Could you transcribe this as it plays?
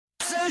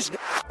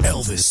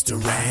Elvis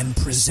Duran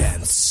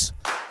presents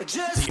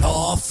the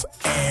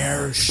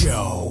Off-Air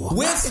Show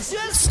with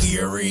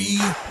Scary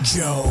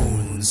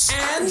Jones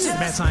and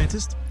Mad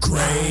Scientist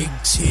Greg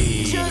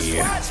T. Just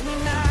watch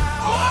me now.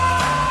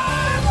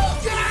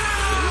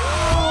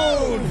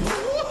 Oh,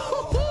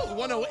 look out!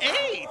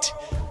 108.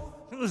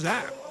 What was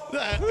that? I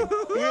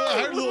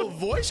heard a little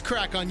voice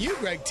crack on you,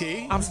 Greg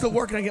T. I'm still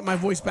working on getting my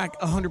voice back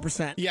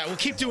 100%. Yeah, we'll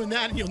keep doing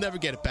that, and you'll never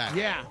get it back.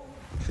 Yeah.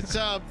 It's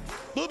a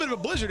little bit of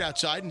a blizzard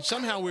outside, and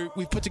somehow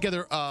we've put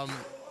together a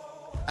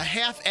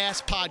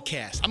half-ass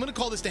podcast. I'm going to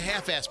call this the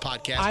half-ass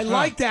podcast. I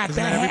like that.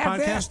 Isn't That that every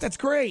half-ass. podcast? That's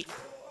great.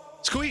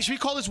 Should we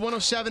call this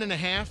 107 and a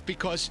half?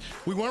 Because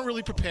we weren't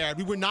really prepared.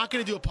 We were not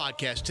going to do a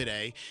podcast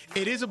today.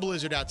 It is a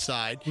blizzard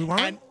outside. We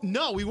weren't? And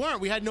no, we weren't.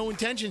 We had no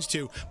intentions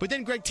to. But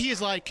then Greg T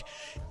is like,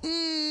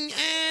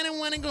 I don't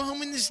want to go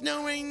home in the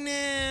snow right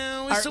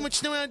now. There's so much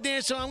snow out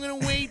there, so I'm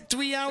going to wait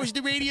 3 hours at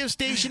the radio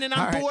station, and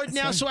I'm bored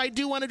now, so I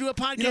do want to do a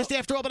podcast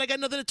after all, but I got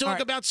nothing to talk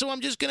about, so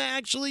I'm just going to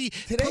actually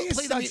Today is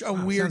play such a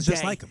weird sounds day.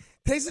 just like him.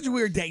 Today's such a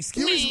weird day.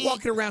 Skeery's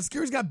walking around.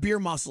 Skeery's got beer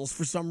muscles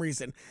for some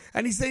reason,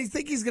 and he thinks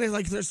he's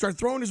gonna start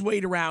throwing his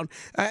weight around.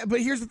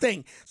 But here's the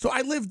thing: so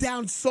I live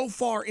down so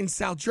far in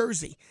South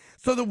Jersey,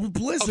 so the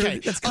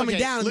blizzard that's coming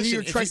down in the New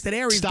York tri-state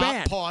area is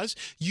bad. Pause.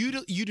 You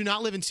do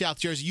not live in South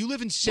Jersey. You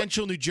live in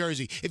Central New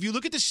Jersey. If you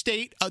look at the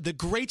state, the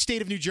great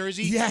state of New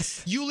Jersey,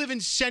 yes, you live in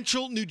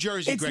Central New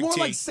Jersey. It's Greg more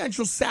T. like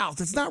Central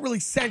South. It's not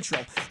really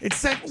Central. It's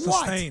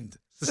Sustained.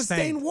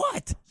 Sustain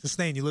what?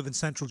 Sustain. You live in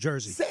Central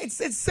Jersey. It's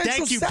Central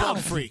Thank you, South. bum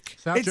freak.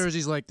 South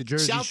Jersey's like the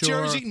Jersey South Shore.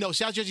 Jersey, no,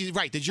 South Jersey is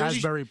right. The Jersey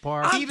Asbury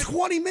Park. I'm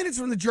 20 minutes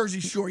from the Jersey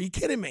Shore. Are you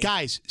kidding me?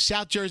 Guys,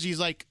 South Jersey is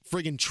like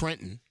friggin'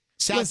 Trenton.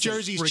 South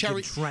Jersey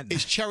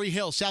is Cherry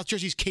Hill. South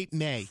Jersey's Cape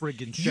May.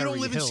 Friggin' You don't Cherry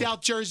live Hill. in South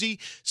Jersey,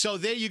 so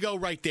there you go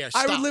right there.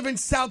 I Stop. would live in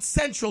South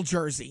Central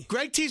Jersey.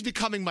 Greg T's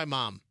becoming my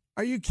mom.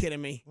 Are you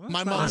kidding me? Well, my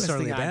that's not mom-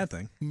 necessarily a Honestly, bad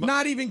thing.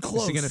 Not even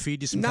close. Is he going to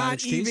feed you some Not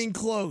cottage cheese? even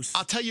close.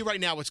 I'll tell you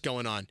right now what's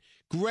going on.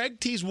 Greg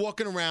T's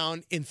walking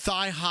around in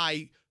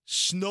thigh-high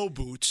snow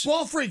boots.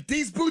 Ball freak,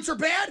 these boots are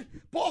bad?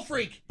 Ball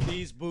freak.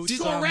 These boots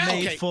Go are around.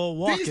 made Okay. for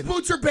walking. These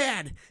boots are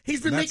bad.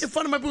 He's been making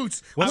fun of my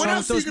boots. What's When wrong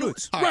else with are those you gonna-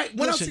 boots? Right.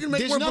 When else are you going to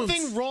make more There's boots?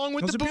 nothing wrong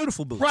with Those the are boots.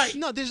 beautiful boots. Right.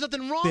 No, there's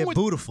nothing wrong They're with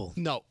beautiful.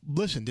 No,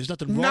 listen, there's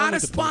nothing wrong Not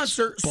with a the boots.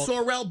 sponsor, Bald-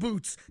 Sorel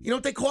Boots. You know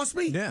what they cost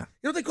me? Yeah. You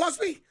know what they cost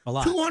me? A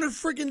lot. $200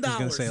 friggin' I was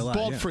going to say a lot.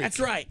 Bald yeah. freak. That's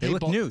right. They Hey,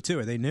 look bald- new, too.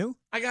 Are they new?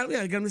 I got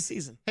them this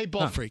season. Hey,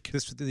 bald Oh, freak.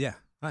 Yeah.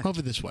 Hi.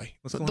 Over this way.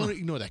 What's going Don't on?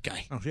 ignore that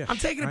guy. Oh, yeah. I'm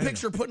taking a I know.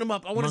 picture, putting them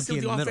up. I want to see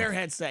what Monkey the in the off-air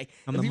middle. heads say.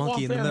 I'm If the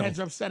monkey in the off-air middle. heads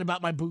are upset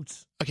about my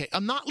boots. Okay,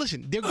 I'm not.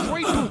 Listen, they're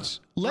great boots.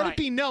 Let Right. it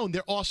be known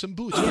they're awesome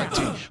boots, Greg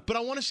T. But I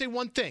want to say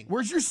one thing.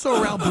 Where's your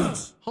Sorel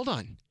boots? Hold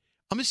on.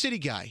 I'm a city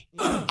guy.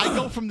 I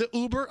go from the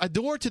Uber, a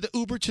door to the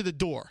Uber to the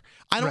door.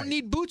 I don't Right.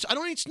 need boots. I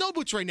don't need snow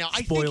boots right now.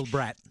 Spoiled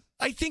brat.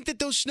 I think that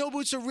those snow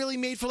boots are really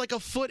made for like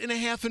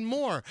 1.5 feet and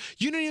more.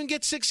 You don't even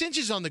get 6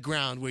 inches on the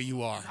ground where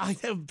you are.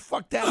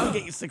 Fuck that. I'll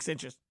get you 6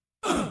 inches.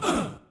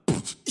 I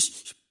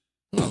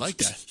like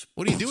that.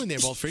 What are you doing there,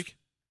 bald freak?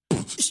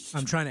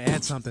 I'm trying to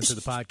add something to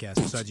the podcast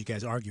besides you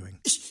guys arguing.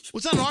 Well,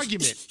 it's not an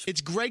argument.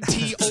 It's Greg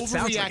T Sounds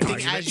like an overreacting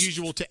argument. as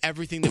usual to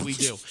everything that we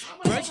do.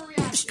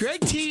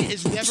 Greg T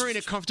is never in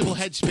a comfortable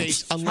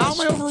headspace How unless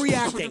am I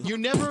overreacting? you're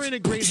never in a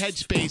great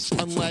headspace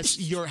unless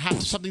you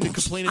have something to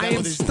complain about. I am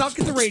with his- stuck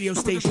at the radio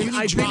station. You need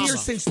I've been here drama.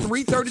 since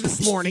 3:30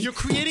 this morning. You're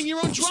creating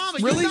your own drama.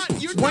 Really?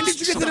 You're When not did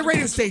you get to the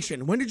radio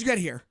station? When did you get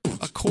here?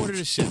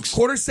 5:45.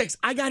 5:45.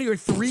 I got here at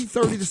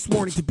 3:30 this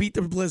morning to beat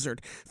the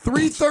blizzard.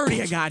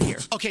 3:30 I got here.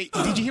 Okay,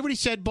 did you hear what he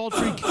said, bald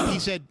freak? He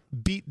said,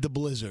 beat the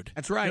blizzard.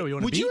 That's right. Yo, you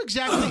wanna Would beat? you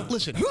exactly,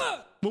 listen,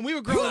 when we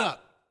were growing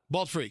up,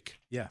 bald freak,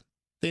 Yeah.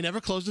 they never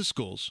closed the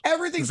schools.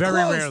 Everything's Very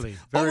closed. rarely.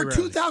 Very Over rarely.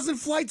 2,000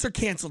 flights are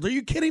canceled. Are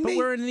you kidding But me?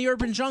 we're in the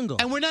urban jungle.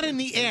 And we're not in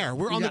the air.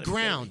 We're You on the gotta be kidding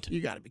ground. me.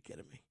 You got to be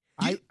kidding me.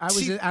 I was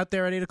see- out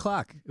there at 8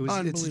 o'clock. It's a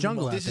Unbelievable.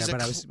 jungle out This is there,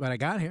 a but I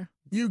got here.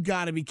 You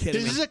got to be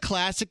kidding This me. is a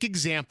classic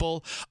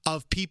example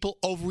of people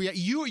overreact.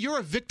 You're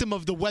a victim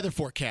of the weather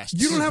forecast.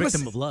 You don't You're a have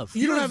victim of love.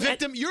 You You're don't a have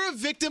victim. You're a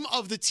victim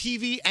of the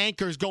TV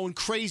anchors going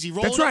crazy,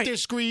 rolling right. up their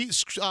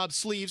sleeves.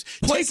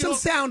 Play taking some off-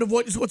 sound of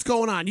what's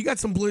going on. You got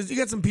some You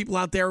got some people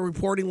out there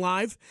reporting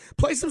live.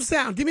 Play some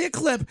sound. Give me a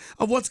clip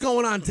of what's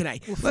going on today.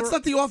 Let's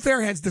let the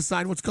off-air heads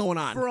decide what's going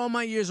on. For all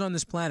my years on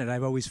this planet,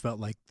 I've always felt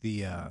like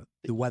the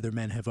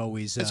weathermen have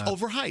always It's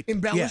overhyped.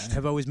 Embellished.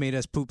 have always made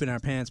us poop in our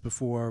pants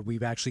before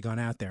we've actually gone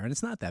out there, and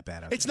it's not that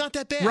bad out It's there. not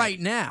that bad. Right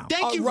now.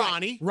 Thank you, right,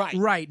 Ronnie. Right.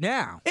 Right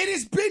now. It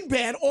has been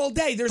bad all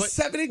day. There's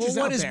 7 inches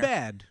Well, what out is there.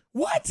 bad?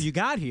 What? You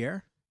got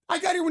here. I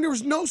got here when there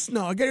was no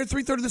snow. I got here at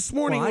 3:30 this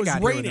morning. Well, it was I got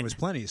here raining. when there was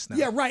plenty of snow.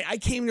 Yeah, right. I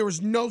came. There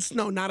was no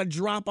snow, not a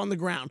drop on the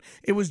ground.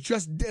 It was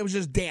just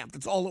damp.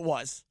 That's all it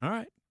was. All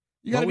right.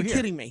 You got to Well, be we're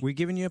kidding here. me. We're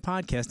giving you a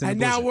podcast. And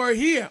now we're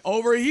here,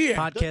 over here.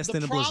 Podcast The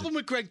in a blizzard. problem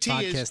with Greg T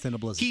Podcast in a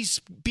is blizzard. he's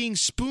being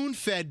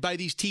spoon-fed by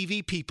these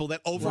TV people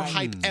that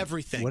overhype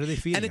everything. What are they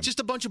feeding And him? it's just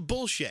a bunch of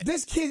bullshit.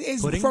 This kid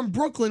is Pudding? from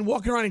Brooklyn,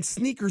 walking around in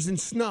sneakers and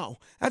snow.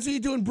 That's what you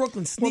do in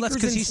Brooklyn. Sneakers Well, that's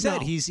because and he snow.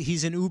 said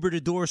he's an Uber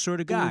to door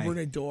sort of guy. Uber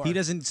to door. He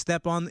doesn't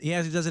step on. He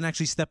doesn't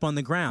actually step on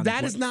the ground.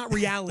 That is not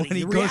reality. When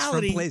he The goes from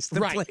reality, place to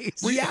right.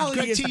 place. Reality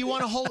Greg is T, you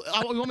want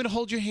me to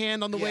hold your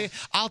hand on the way?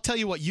 I'll tell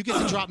you what. You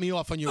get to drop me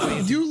off on your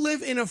way. you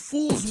live in a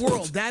fool's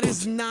world. That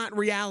is not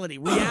reality.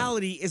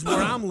 Reality is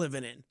where I'm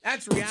living in.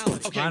 That's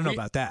reality. Okay. I don't know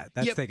about that.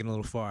 That's Yep. taking a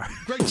little far.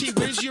 Greg T,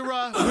 where's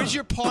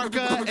your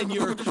parka and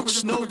your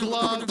snow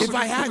gloves? If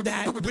I had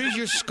that, Where's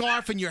your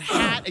scarf and your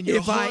hat and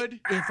your hood?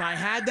 if I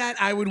had that,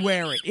 I would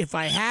wear it. If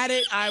I had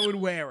it, I would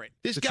wear it.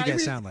 This What's you guy,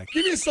 guys sound like?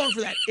 Give me a song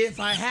for that. If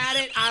I had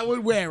it, I would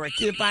wear it.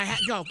 If I had,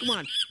 go, come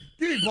on,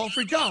 give me ball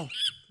freak, go.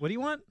 What do you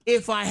want?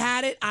 If I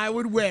had it, I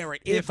would wear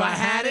it. If I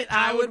had it,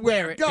 I would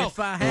wear it. Go. If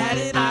I had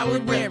it, I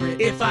would wear it.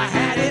 If I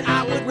had it,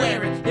 I would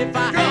wear it. If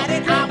I had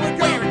it, I would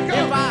wear it.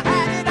 If I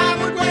had it,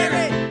 I would wear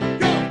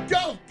it.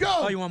 Go.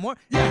 Oh, you want more?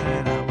 Yeah.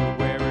 I would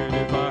wear it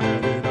if I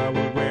had it. I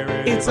would wear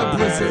it. It's if a I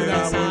blizzard had it,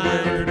 outside.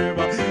 I would wear it. If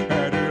I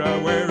had it,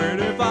 I wear it.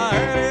 If I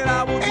had it,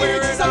 I would 8 wear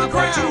inches it. on the I've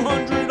got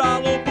ground.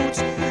 $200 boots.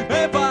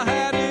 If I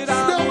had it,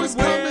 I Snow would is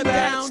wear coming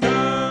that down.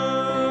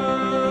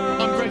 snow.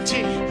 I'm Greg T.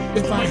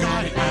 If I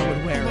had it, I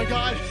would wear Oh my it.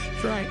 God.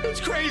 That's right. It's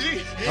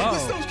crazy. Oh. The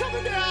snow's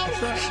coming down.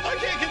 That's right. I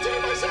can't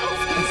contain myself.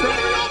 That's What right.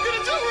 are we all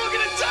gonna do? We're all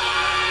gonna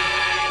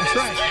die. That's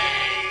This right. thing.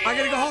 I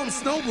gotta go home.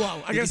 Snow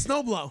blow. I got a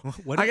snow blow.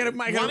 What- I gotta.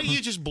 Why don't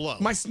you just blow?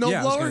 My snow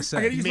Yeah, I was blower. gonna say.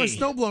 I gotta use my Me.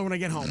 snow blower when I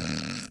get home.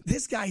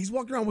 This guy, he's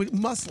walking around with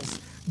muscles,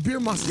 beer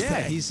muscles. Yeah,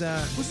 today. he's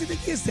What does he think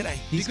he is today?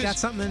 he's Because- got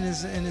something in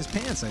his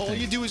pants. I All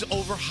think. you do is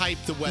overhype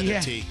the weather, Yeah,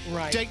 T.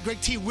 right.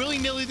 Greg T,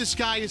 willy-nilly the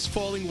sky is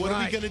falling. What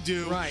are we gonna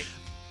do? Right.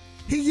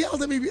 He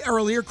yelled at me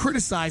earlier,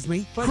 criticized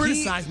me. But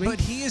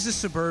he is a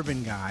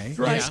suburban guy.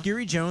 Right. And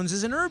Scary Jones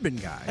is an urban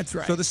guy. That's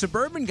right. So the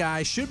suburban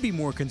guy should be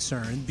more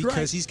concerned because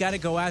Right. he's got to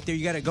go out there.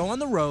 You got to go on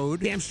the road.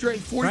 Damn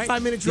straight, right?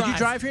 45-minute drive. Did you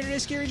drive here today,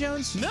 Scary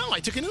Jones? No,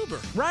 I took an Uber.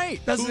 Right.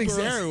 Doesn't Uber exist.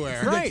 everywhere.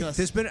 It's Right. ridiculous.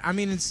 There's been. I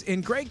mean, it's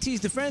in Greg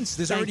T's defense.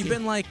 There's Thank already you.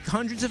 been like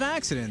hundreds of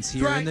accidents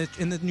here Right.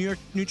 in the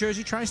New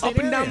Jersey tri-state Up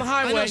and down area. the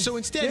I highway. know. So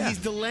instead, Yeah. he's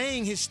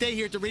delaying his stay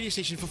here at the radio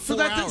station for 4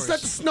 so hours.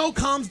 that the snow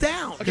calms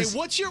down. Okay,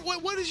 what is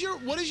your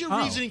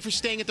Oh. reasoning for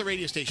staying at the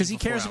radio station? Because he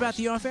for 4 cares about hours?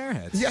 the off-air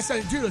heads. Yes, I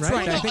do. That's Right.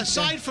 right. I No, think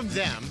aside from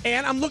them.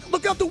 And I'm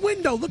look out the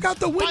window. Look out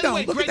the By the window.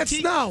 way, Look Greg at that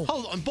T, snow.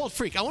 Hold on, Bold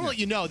Freak. I want to let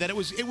you know that it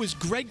was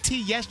Greg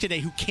T yesterday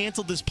who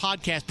canceled this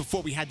podcast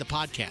before we had the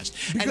podcast.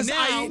 Because and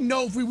now, I didn't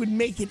know if we would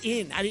make it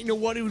in. I didn't know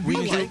what it would be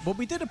like. But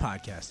we did a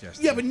podcast yesterday.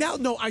 Yeah, but now,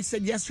 no, I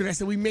said yesterday. I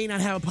said we may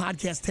not have a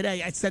podcast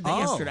today. I said that Oh,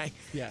 yesterday.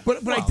 yeah. But I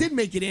Well, did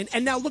make it in.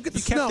 And now look at the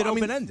you kept snow. it I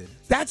mean, open-ended.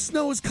 that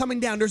snow is coming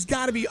down. There's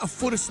got to be a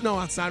foot of snow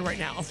outside right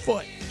now. A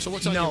foot. so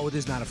what's on No, your,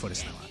 there's not a foot of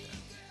snow out there.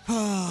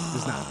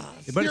 There's not.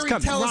 But it's Scary,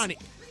 coming. tell us, Ronnie.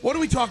 what are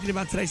we talking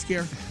about today,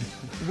 Scare?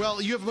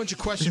 Well, you have a bunch of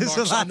question There's a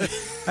marks on lot the.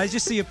 of, I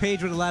just see a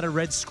page with a lot of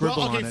red scribble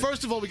Well, okay, on it.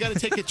 first of all, we got to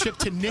take a trip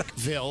to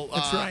Nickville.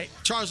 That's right.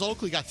 Charles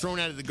Oakley got thrown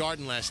out of the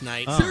garden last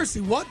night.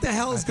 Seriously, what the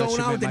hell is I thought going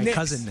you on with meant the my Knicks?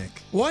 cousin Nick.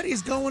 What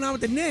is going on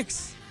with the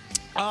Knicks?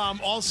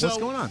 Also, What's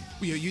going on?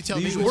 You tell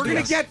The me. usual what's We're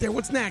going to going get there.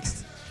 What's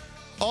next?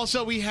 on.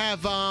 Also, we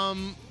have.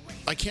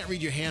 I can't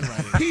read your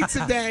handwriting.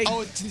 Pizza Day.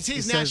 Oh, today's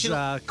It says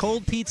national.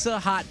 cold pizza,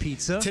 hot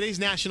pizza. Today's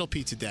National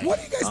Pizza Day. What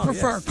do you guys Oh,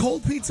 prefer, yes.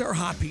 cold pizza or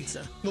hot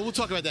pizza? Well, we'll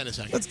talk about that in a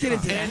second. Let's get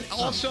into that. And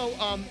also, We're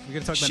gonna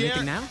talk about Cher,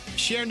 making now?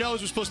 Cher knows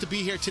we're supposed to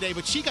be here today,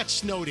 but she got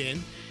snowed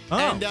in. Oh.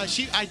 And I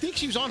think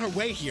she was on her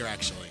way here,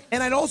 actually.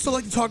 And I'd also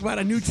like to talk about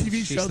a new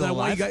TV show still that I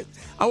want you alive?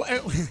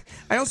 guys.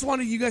 I also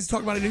wanted you guys to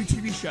talk about a new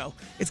TV show.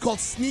 It's called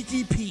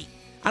Sneaky Pete.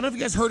 I don't know if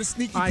you guys heard of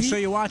Sneaky I Pete. saw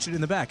you watch it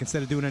in the back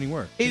instead of doing any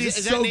work. It Is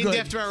is that so named good.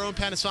 after our own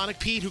Panasonic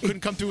Pete, who couldn't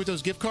come through with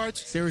those gift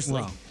cards?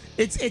 Seriously. Wow.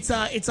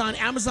 It's on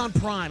Amazon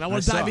Prime. I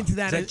want to I dive saw. into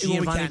that. Is that when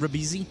we Giovanni can.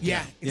 Ribisi?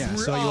 Yeah. Yeah,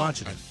 It's so you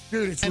watch it.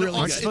 Dude, it's And really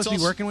also- Aren't you good. supposed to be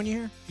also- working when you're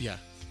here? Yeah.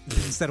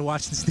 Instead of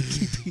watching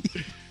Sneaky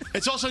Pete.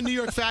 It's also New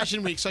York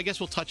Fashion Week, so I guess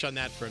we'll touch on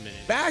that for a minute.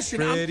 Fashion.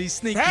 Pretty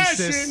sneaky, fashion.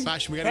 sis.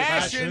 Fashion, we gotta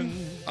Fashion.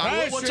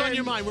 what's on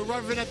your mind? We're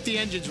revving up the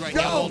engines right Go,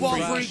 now. Old Ball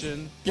freak. Freak.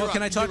 Well, You're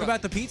can up, I talk you're about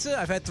up. the pizza?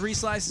 I've had 3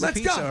 slices Let's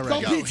of pizza go.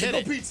 already. Go Go, pizza. hit Go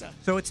it. pizza.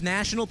 So it's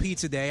National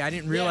Pizza Day. I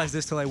didn't realize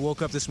this till I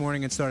woke up this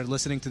morning and started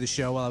listening to the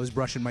show while I was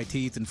brushing my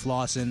teeth and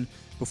flossing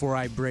before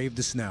I braved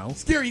the snow.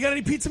 Scary, you got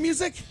any pizza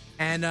music?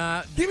 And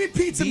Give me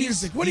pizza these,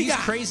 music. What do you these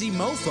got? crazy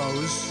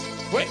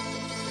mofos. Wait.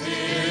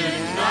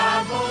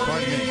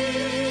 Pardon me.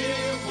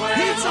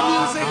 Pizza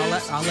music.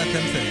 I'll let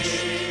them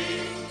finish.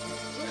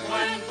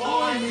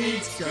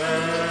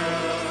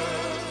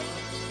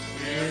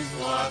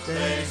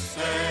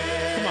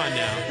 Come on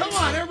now. Come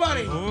on,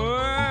 everybody.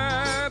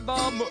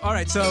 All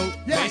right, so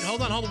Yes. Wait,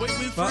 hold on. Wait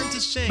for him to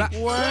sing.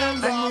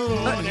 When the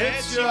moon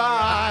hits your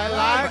eye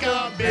like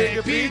a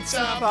big pizza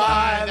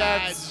pie,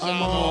 that's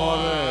amore.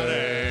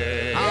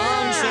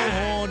 I'm so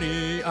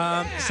horny.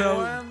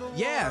 So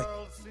yeah,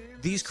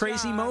 these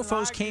crazy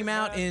mofos came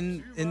out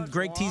in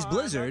Greg T's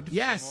Blizzard.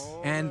 Yes.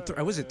 And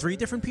was it 3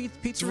 different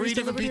pizzerias? 3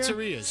 different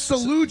pizzerias.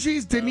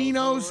 Salugi's,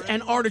 Danino's,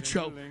 and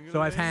Artichoke.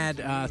 So I've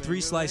had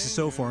 3 slices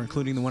so far,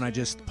 including the one I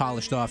just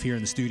polished off here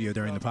in the studio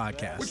during the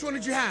podcast. Which one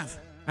did you have?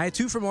 I had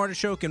 2 from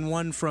Artichoke and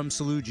 1 from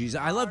Salugi's.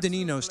 I love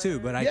Danino's too,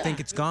 but I think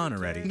it's gone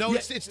already. No,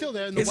 it's still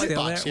there in the It's white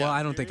still box. there? Yeah. Well,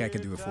 I don't think I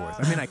could do a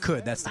 4th. I mean, I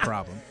could. That's the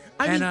problem.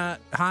 I mean-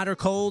 Hot or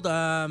cold?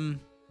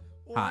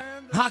 Hot.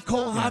 Hot,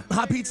 cold,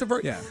 hot pizza.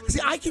 Yeah. See,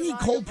 I can eat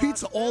cold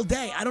pizza all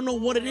day. I don't know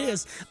what it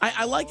is.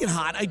 I like it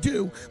hot, I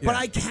do, but Yeah.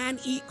 I can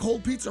eat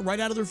cold pizza right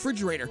out of the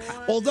refrigerator.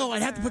 Although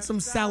I'd have to put some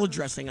salad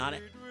dressing on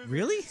it.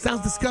 Really?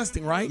 Sounds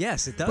disgusting, right?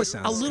 Yes, it does But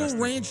sound a little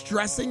disgusting. ranch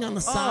dressing on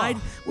the side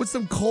with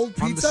some cold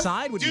pizza. On the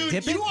side? Would you Dude,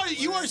 dip it?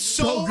 you are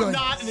So so good.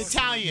 not an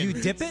Italian. You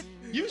dip it?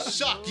 You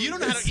suck. You don't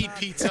know how to eat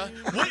pizza.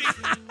 What,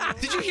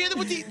 did you hear that?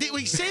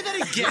 Wait, say that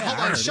again. Hold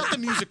I on. heard Shut it. the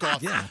music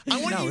off. Yeah.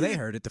 I want No, you. they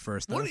heard it the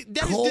first time. What,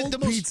 that is cold the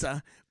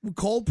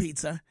most.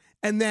 pizza,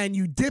 and then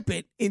you dip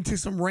it into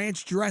some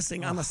ranch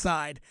dressing on the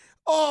side.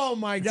 Oh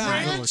my It's a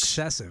God! little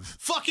excessive.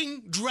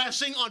 Fucking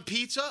dressing on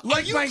pizza? Are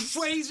Like you my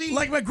crazy?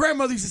 Like my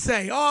grandmother used to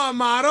say, "Oh,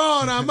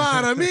 Madonna,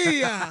 Mamma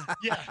Mia."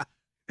 yeah.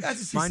 That's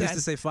what she Mine said. used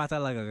to say "fata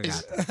like a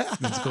gato."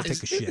 Means go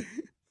take a shit.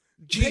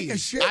 Take a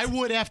Jeez, shit. I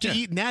would after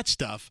eating that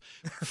stuff.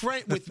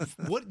 With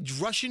what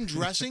Russian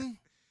dressing?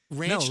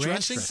 Ranch ranch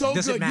dressing? dressing. So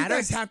Does it good. matter? You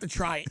guys have to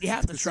try it. You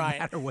have to try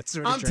matter it. what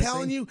sort of I'm dressing.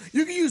 telling you,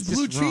 you can use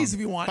blue Just cheese wrong. if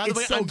you want. By the It's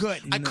way, so good.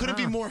 I couldn't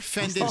be more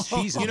offended.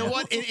 cheese on You know it.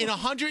 what? In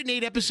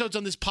 108 episodes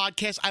on this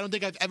podcast, I don't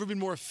think I've ever been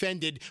more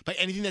offended by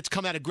anything that's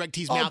come out of Greg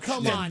T's mouth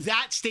come than on.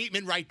 that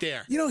statement right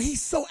there. You know,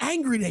 he's so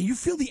angry today. You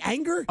feel the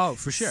anger? Oh,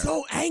 for sure.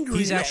 So angry.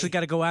 He's today. actually got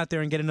to go out there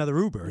and get another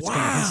Uber. It's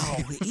Wow.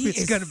 He it's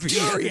is gonna be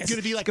furious. It's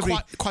going to be like It's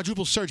gonna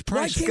quadruple surge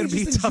Why price. can't It's gonna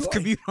be a just tough enjoy.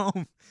 commute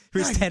home for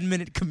his Right.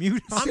 10-minute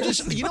commute. I'm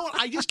just, you know what?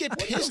 I just get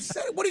pissed.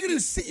 What are you going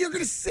to do? You're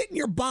going to sit in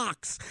your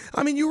box.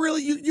 I mean, you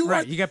really, you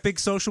Right, are, you got big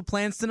social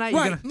plans tonight.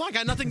 Right. You're gonna, No, I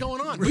got nothing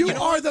going on. But you you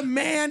know are what? the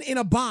man in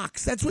a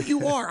box. That's what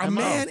you are, a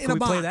man in Can a we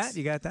box. play that?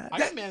 You got that? I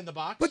got man in the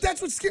box. But that's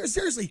what Scary.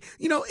 Seriously,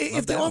 you know,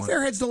 if the that one.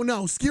 off-air heads don't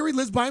know, Scary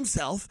lives by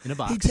himself. In a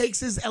box. He takes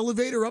his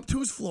elevator up to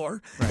his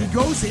floor. He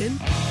goes in,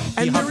 and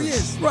there he hovers.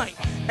 is. Right,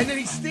 and then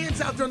he stands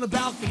out there on the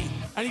balcony,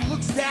 and he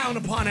looks down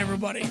upon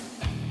everybody.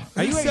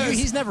 Are He you? says-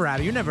 He's never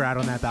out. You're never out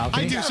on that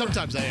balcony. I do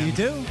sometimes. I am. You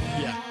do?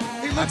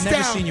 Yeah. He looks I've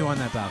never down. seen you on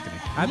that balcony.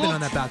 I've been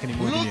on that balcony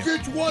more than Look you.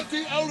 at what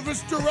the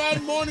Elvis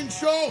Duran Morning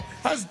Show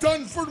has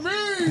done for me.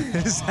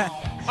 Is that,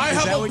 I is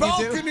have that a what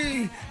you do?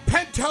 balcony,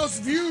 penthouse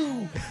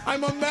view.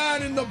 I'm a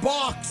man in the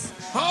box,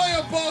 high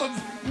above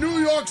New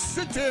York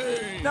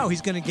City. No,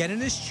 he's gonna get in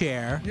his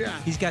chair. Yeah.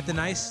 He's got the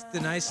nice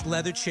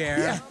leather chair.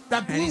 Yeah,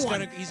 that blue and he's one.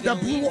 Gonna, he's That gonna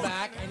blue lean one.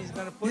 back and he's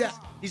gonna put. Yeah.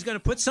 He's gonna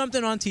put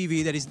something on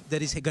TV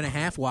that he's gonna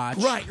half watch.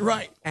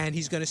 Right. And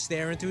he's gonna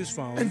stare into his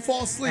phone And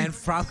fall asleep. And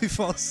probably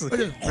fall asleep.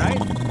 Okay.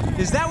 Right?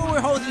 Is that what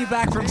we're holding you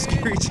back from,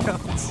 Scary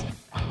Jones?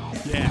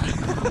 Yeah.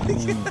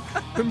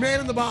 The man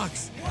in the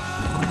box.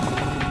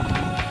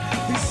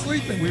 He's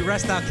sleeping. We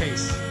rest our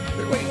case.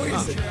 Wait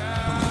is it?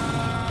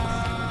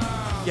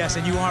 Yes,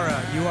 and you are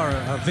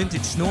a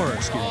vintage snorer,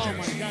 Scary Oh Jones.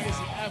 my God, is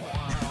he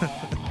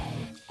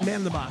ever? Man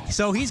in the box.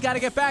 So he's got to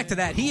get back to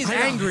that. He is I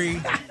know. angry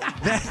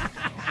that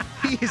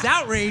he is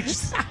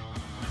outraged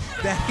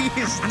that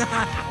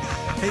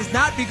he's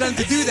not begun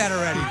to do that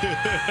already.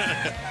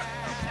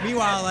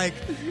 Meanwhile, like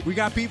we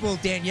got people,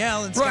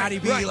 Danielle and Scotty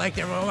B, right. like,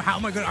 oh, how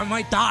am I going? I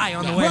might die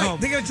on the way Right, home.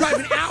 they're gonna drive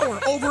an hour,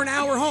 over an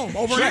hour home.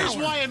 Over an Here's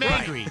hour. why I'm Right.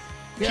 angry.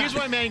 Yeah. Here's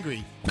why I'm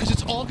angry. Because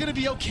it's all going to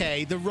be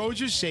okay. The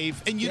roads are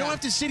safe. And you Yeah. don't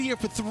have to sit here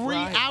for 3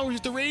 Right. hours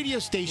at the radio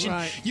station.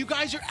 Right. You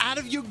guys are out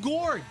of your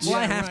gourds. Well,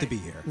 I Yeah, have right. to be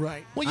here.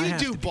 Right. Well, I you have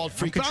do, to be. bald I'm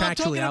freak. But I'm contractually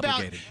talking about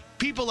obligated.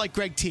 people like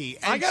Greg T.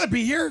 I gotta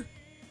be here.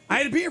 I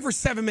had to be here for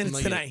 7 minutes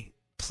Look at today.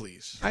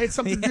 Please. I had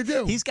something to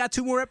do. He's got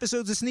 2 more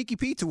episodes of Sneaky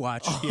Pete to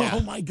watch. Yeah.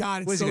 Oh my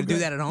God! It's Was so he going to do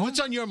good. that at home? What's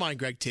on your mind,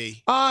 Greg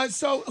T?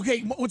 Okay,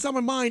 what's on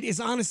my mind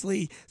is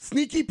honestly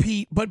Sneaky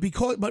Pete, but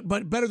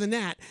better than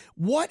that,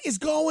 what is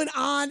going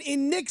on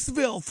in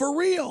Knicksville for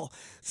real?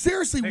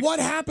 Seriously, what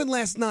happened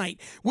last night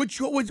with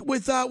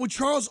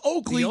Charles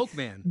Oakley, The Oak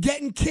Man.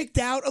 getting kicked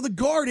out of the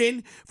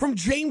Garden from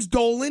James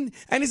Dolan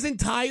and his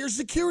entire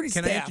security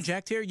Can I staff?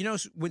 interject here? You know,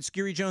 with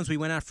Scary Jones, we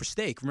went out for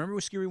steak. Remember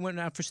when Scary went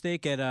out for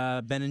steak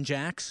at Ben and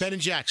Jack's? Ben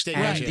and Jack, steak.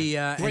 And,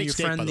 Yeah. and Great your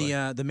steak, friend, by the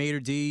way. the Mater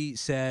D,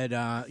 said,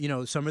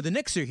 some of the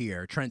Knicks are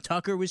here. Trent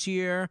Tucker was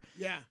here.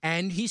 Yeah.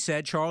 And he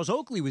said Charles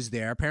Oakley was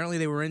there. Apparently,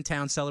 they were in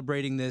town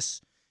celebrating this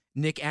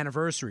Nick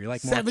anniversary,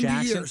 like Mark 70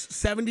 Jackson. years.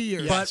 70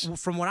 years. Yes. But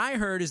from what I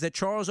heard is that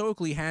Charles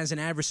Oakley has an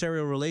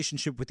adversarial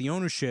relationship with the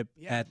ownership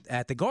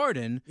at the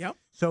Garden. Yep.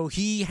 So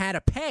he had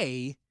to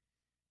pay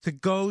to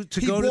go to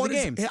the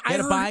game. He had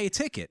to buy a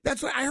ticket.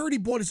 That's what I heard. He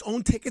bought his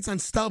own tickets on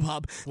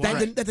StubHub.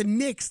 That the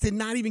Knicks did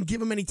not even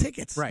give him any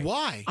tickets. Right?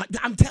 Why?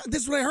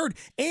 This is what I heard.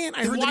 And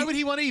I heard. Why would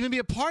he want to even be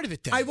a part of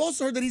it then? I've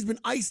also heard that he's been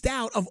iced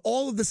out of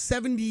all of the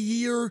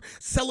 70-year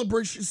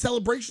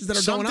celebrations that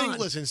are going on.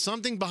 Listen,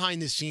 something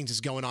behind the scenes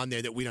is going on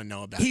there that we don't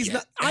know about. He's yet.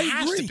 not. It I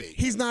has agree. to be.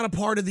 He's not a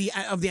part of the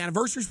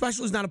anniversary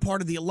special. He's not a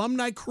part of the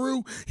alumni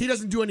crew. He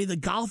doesn't do any of the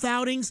golf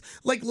outings.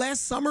 Like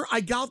last summer,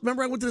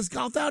 Remember, I went to this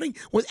golf outing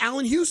with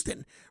Allen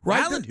Houston.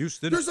 Right? Allen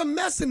Houston. There's a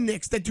mess in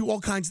Knicks that do all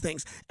kinds of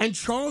things, and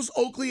Charles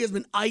Oakley has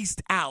been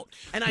iced out.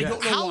 And I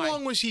don't know How why.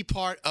 long was he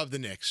part of the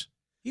Knicks?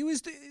 He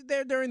was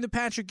there during the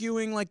Patrick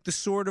Ewing, like the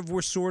sort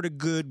of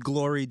good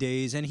glory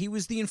days, and he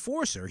was the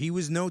enforcer. He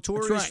was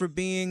notorious for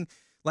being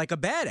like a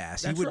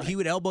badass. He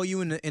would elbow you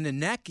in the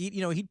neck.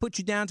 He'd put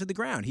you down to the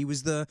ground. He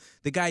was the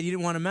guy you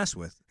didn't want to mess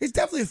with. He's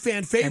definitely a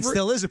fan favorite. And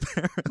still is,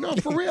 apparently. No,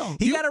 for real.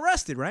 He got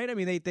arrested, right? I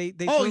mean, they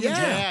Oh, threw him in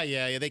jail.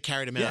 Yeah. They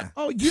carried him out.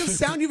 Oh, do you have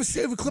sound? You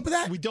have a clip of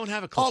that? We don't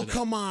have a clip of that. Oh,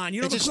 come on.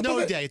 You don't It's have a a clip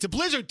snow of it? day. It's a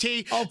blizzard,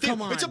 T. Oh,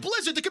 come on. It's a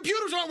blizzard. The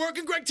computers aren't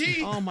working, Greg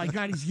T. Oh, my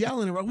God. He's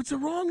yelling. What's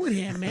wrong with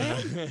him,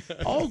 man?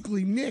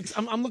 Oakley, Knicks.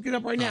 I'm looking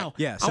up right now.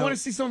 Yeah, I so want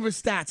to see some of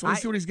his stats. I want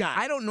to see what he's got.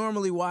 I don't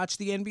normally watch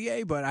the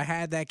NBA, but I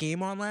had that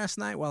game on last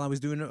night while I was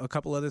doing a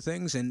couple other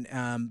things, and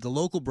the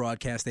local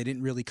broadcast, they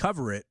didn't really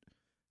cover it.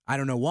 I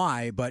don't know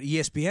why, but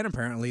ESPN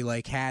apparently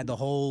had the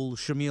whole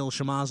Shamil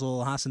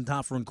Shamazel Hassan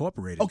Taffer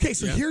Incorporated. Okay,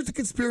 so here's the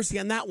conspiracy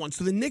on that one.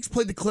 So the Knicks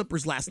played the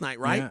Clippers last night,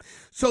 right? Yeah.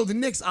 So the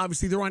Knicks,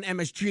 obviously, they're on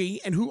MSG,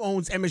 and who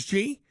owns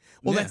MSG?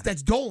 Well,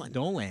 that's Dolan.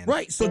 Dolan.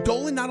 Right, so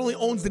Dolan not only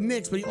owns the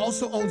Knicks, but he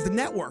also owns the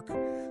network.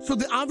 So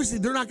obviously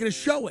they're not going to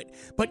show it.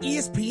 But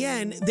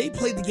ESPN, they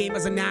played the game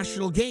as a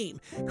national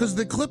game because of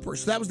the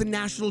Clippers. So that was the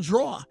national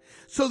draw.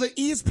 So the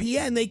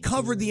ESPN, they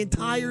covered the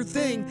entire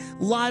thing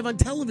live on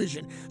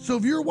television. So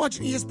if you were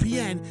watching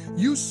ESPN,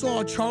 you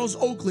saw Charles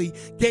Oakley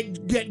get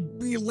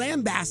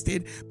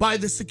lambasted by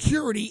the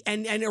security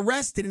and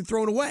arrested and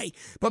thrown away.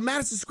 But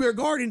Madison Square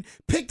Garden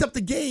picked up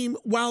the game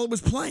while it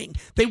was playing.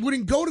 They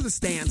wouldn't go to the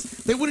stands.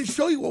 They wouldn't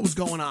show you what was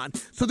going on.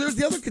 So there's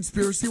the other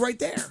conspiracy right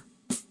there.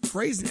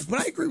 Craziness.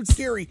 But I agree with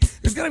Scary.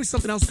 There's got to be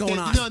something else going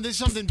on. No, there's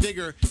something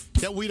bigger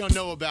that we don't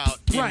know about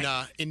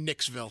in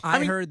Knicksville.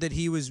 I heard that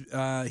he was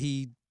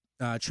he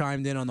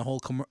chimed in on the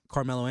whole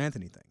Carmelo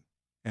Anthony thing,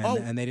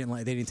 and they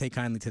didn't take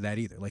kindly to that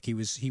either. Like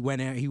he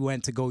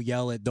went to go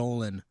yell at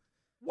Dolan.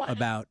 What?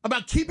 About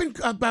keeping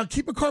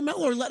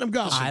Carmelo or letting him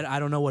go. I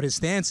don't know what his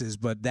stance is,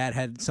 but that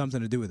had something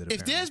to do with it.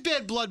 If there's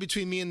bad blood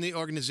between me and the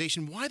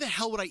organization, why the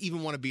hell would I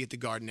even want to be at the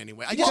Garden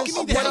anyway? Well, Just get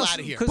me the hell out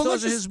of here. Because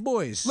those are his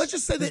boys. Let's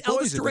just say that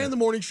Elvis Duran the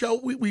morning show,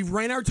 we've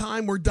ran our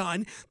time, we're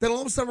done. Then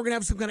all of a sudden we're going to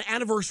have some kind of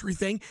anniversary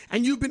thing,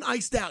 and you've been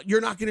iced out.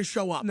 You're not going to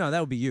show up. No, that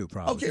would be you,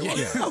 probably. Okay, well,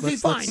 yeah. okay,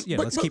 fine.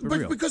 Let's keep it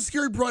real. But because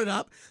Scary brought it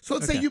up, so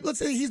let's say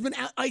he's been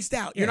iced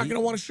out. You're not going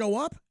to want to show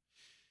up?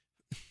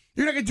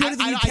 You're not going to do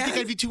anything you can? I think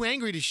I'd be too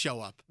angry to show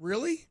up.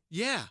 Really?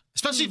 Yeah.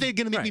 Especially if they're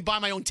going to make me buy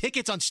my own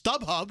tickets on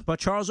StubHub. But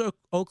Charles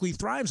Oakley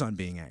thrives on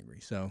being angry,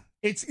 so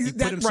he put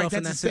that, himself right,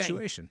 in that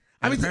situation.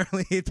 I mean,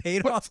 apparently it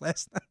paid off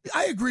last night.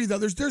 I agree, though.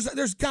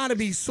 There's got to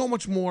be so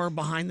much more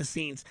behind the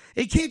scenes.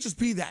 It can't just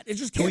be that. It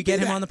just can't Can we get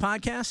be him that. on the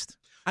podcast?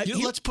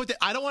 Let's put that.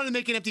 I don't want to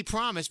make an empty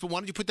promise, but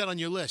why don't you put that on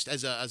your list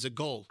as a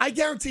goal? I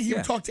guarantee he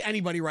would talk to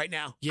anybody right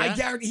now. Yeah? I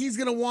guarantee he's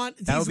going to want.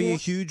 That'd be a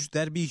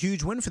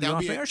huge win for the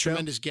off-air show.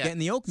 Tremendous get. Getting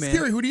the Oakman.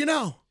 Scary. Who do you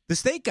know? The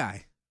steak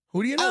guy.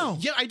 Who do you know? Oh,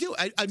 yeah, I do.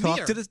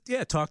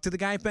 Talk to the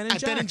guy at Ben and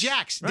Jack's. Ben and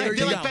Jack's. Right.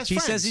 They're like best he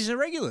friends. says he's a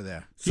regular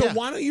there. So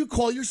why don't you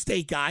call your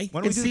steak guy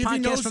Why don't we and do see the if he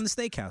podcast knows from the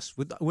steakhouse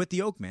with the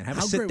Oakman? Have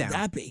How a sit great down, would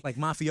that be? like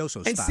mafioso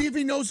and style. see if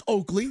he knows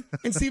Oakley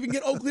and see if we can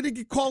get Oakley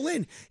to call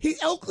in.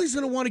 Oakley's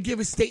going to want to give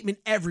a statement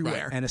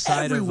everywhere and a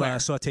side everywhere.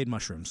 of sautéed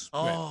mushrooms.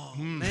 Oh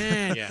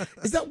man, Yeah.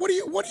 Is that what do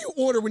you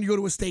order when you go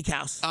to a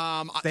steakhouse?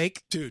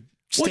 Steak, dude.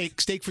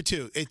 Steak for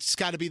two. It's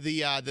got to be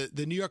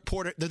the New York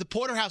Porter. The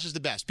Porterhouse is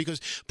the best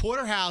because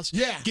Porterhouse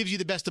gives you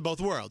the best of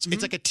both worlds.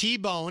 It's like a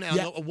T-bone, and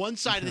on one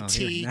side of the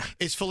T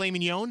is filet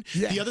mignon.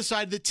 Yeah. The other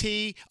side of the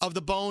T of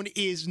the bone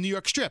is New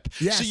York strip.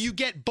 Yes. So you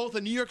get both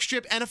a New York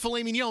strip and a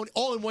filet mignon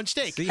all in one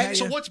steak.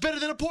 So what's better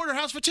than a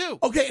Porterhouse for two?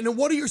 Okay, and then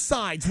what are your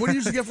sides? What do you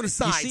usually get for the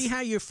sides? You see how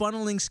you're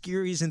funneling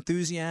Scary's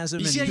enthusiasm?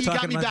 You see how you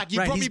got me back?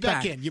 You brought me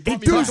back in. You brought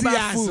me Enthusiasm.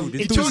 back. Food.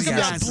 You talk about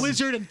Enthusiasm.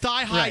 blizzard and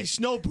thigh-high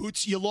snow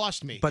boots. You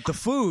lost me. But the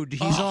food,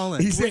 he's all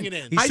in. he's Bring it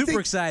in. He's I super think-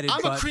 excited. I'm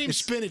a but cream it's-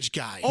 spinach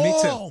guy. Me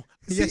Oh, too.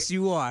 Yes,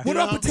 you are. What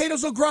about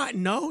potatoes au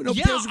gratin? No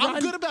Yeah, potatoes au I'm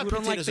gratin? good about We don't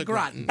like potatoes the au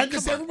gratin. gratin. And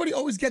does everybody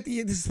always get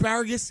the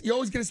asparagus? You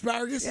always get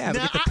asparagus? Yeah, but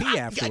Now, get the pea I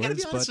gotta afterwards.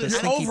 be But honest the with you.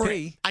 stinky Over it.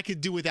 pea. I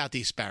could do without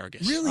the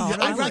asparagus. Really? Oh, Yeah,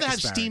 I'd I rather like have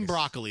asparagus. steamed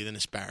broccoli than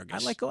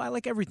asparagus. I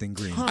like everything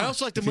green. I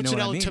also like the If you know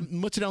what I mozzarella, mean.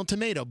 mozzarella and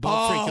tomato.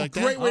 Ball freak, you like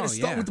that? great way to Oh,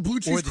 start yeah. with the blue Or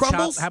cheese the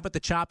crumbles. How about the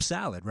chopped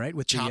salad, right?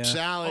 With Chopped the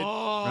salad.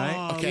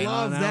 right? Okay.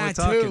 love now that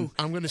we're talking. too.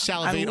 I'm going to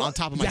salivate I on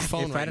top of my yeah,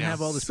 phone If right I didn't now.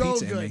 have all this So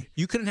pizza in good. me,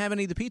 you couldn't have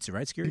any of the pizza,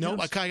 right, Scary? No,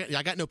 Jones?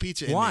 I got no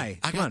pizza in Why? me.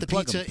 I Come got on, the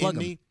plug 'em, pizza plug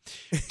in 'em. me.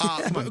 Come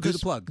on, do because the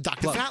plug.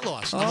 Dr. Plug. Fat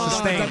Loss.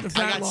 Sustained. Dr.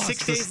 Fat I got Loss.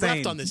 6 days Sustained.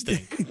 left on this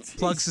thing.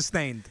 Plug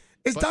sustained.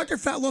 Is Dr.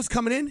 Fat Loss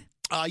coming in?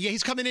 Yeah,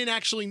 he's coming in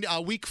actually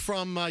a week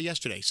from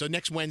yesterday. So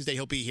next Wednesday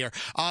he'll be here.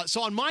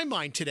 So on my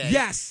mind today,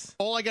 Yes.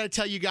 all I got to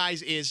tell you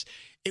guys is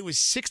it was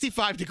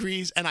 65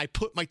 degrees and I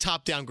put my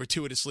top down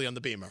gratuitously on the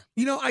Beamer.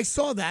 You know, I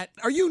saw that.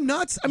 Are you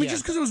nuts? I mean, Yeah.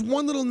 just because it was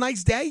one little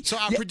nice day? So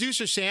our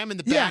producer, Sam, in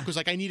the back was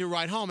like, I need a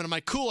ride home. And I'm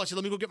like, cool. I said,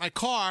 let me go get my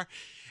car.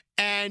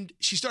 And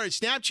she started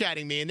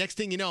Snapchatting me. And next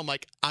thing you know, I'm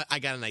like, I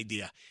got an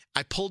idea.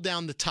 I pulled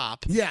down the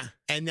top. Yeah.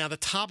 And now the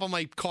top of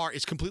my car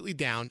is completely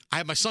down. I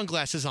have my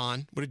sunglasses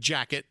on with a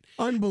jacket.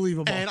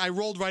 Unbelievable. And I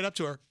rolled right up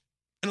to her.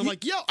 And I'm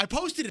like, yo, I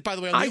posted it, by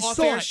the way, on I the saw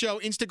Off-Air it. Show,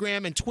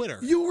 Instagram, and Twitter.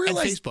 You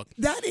realize and Facebook.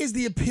 that is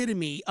the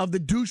epitome of the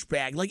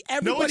douchebag. Like,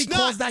 everybody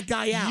calls that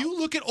guy out. You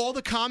look at all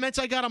the comments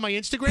I got on my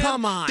Instagram.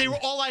 Come on. They were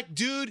all like,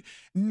 dude,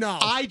 no.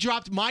 I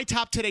dropped my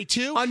top today,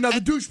 too.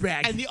 Another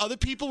douchebag. And the other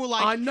people were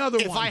like,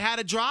 if one. I had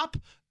a drop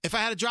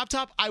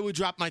top, I would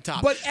drop my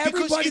top. But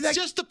everybody because it's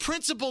just the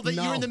principle that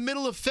you're in the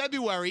middle of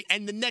February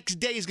and the next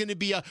day is going to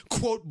be a,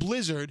 quote,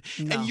 blizzard,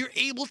 and you're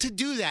able to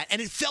do that.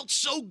 And it felt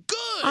so good.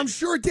 I'm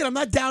sure it did. I'm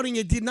not doubting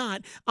it did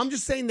not. I'm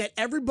just saying that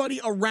everybody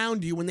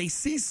around you, when they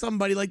see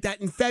somebody like that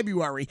in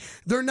February,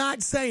 they're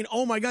not saying,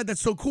 oh, my God,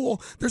 that's so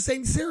cool. They're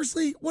saying,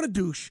 seriously, what a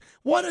douche.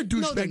 What a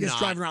douchebag that's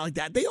driving around like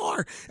that. They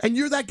are. And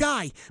you're that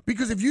guy.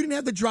 Because if you didn't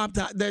have the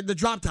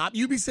drop top,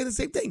 you'd be saying the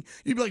same thing.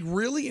 You'd be like,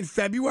 really? In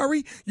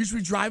February? You should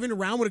be driving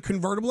around with a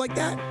convertible like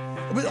that?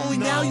 But only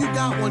now you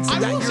got one, so I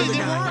that will you're say the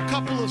there guy. were a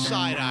couple of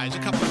side eyes, a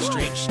couple of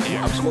strange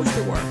stares. Of course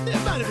there were. There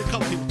might have been a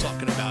couple people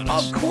talking about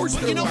us. Of course but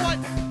there you know were. what?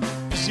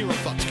 Zero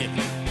fucks given.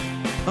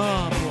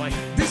 Oh, boy.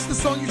 This is the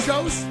song you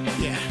chose?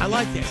 Yeah. I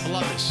like this. I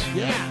love this.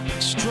 Yeah.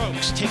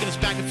 Strokes, taking us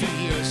back a few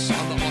years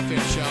on the Off-Air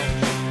Show.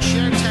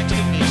 Sharon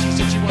texted me. She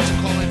said she wants to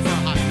call in for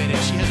a hot minute.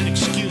 She has an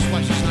excuse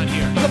why she's not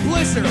here. The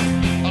blizzard.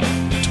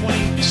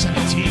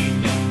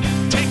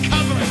 2017. Take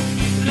cover.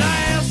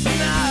 Last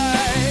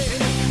night,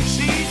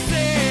 she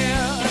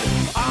said,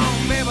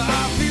 oh, maybe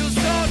I feel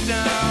so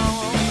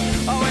down.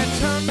 Oh, it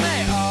turned me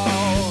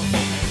off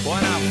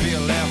when I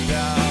feel left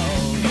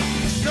out.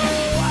 So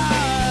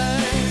I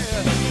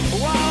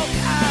walk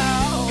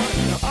out.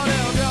 Oh,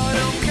 little girl, I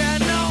don't care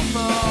no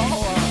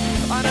more.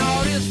 I know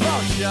this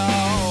for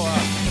sure.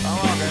 I'm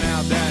walking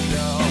out that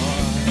door.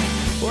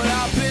 Well,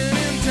 I've been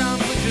in town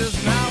for just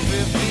now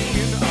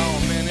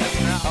 15 minutes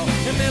now.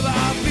 And maybe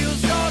I feel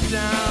so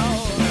down.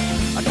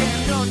 I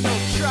can't go no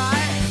try.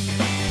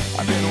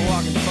 I've been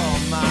walking for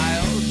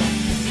miles,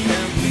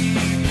 and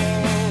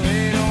people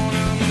they don't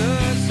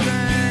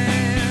understand.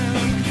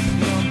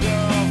 Your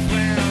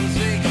girlfriends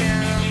they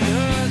can't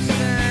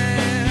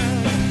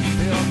understand.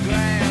 Your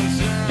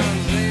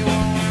grandsons they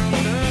won't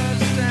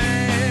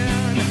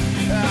understand.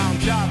 I'm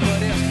sharp, but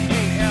this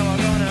ain't ever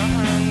gonna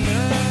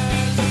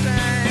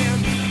understand.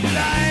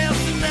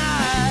 Last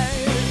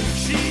night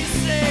she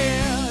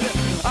said,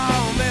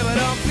 "Oh, baby,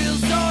 don't feel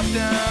so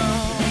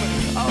down."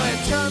 Oh, it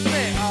turned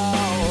me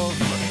off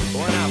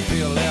when I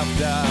feel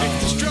left out.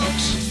 The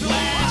Strokes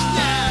last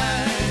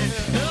night.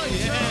 Oh,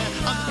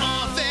 yeah. On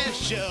the Off-Air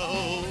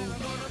Show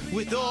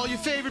with all your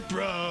favorite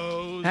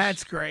bros.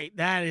 That's great.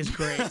 That is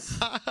great.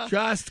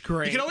 Just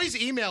great. You can always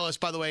email us,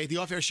 by the way,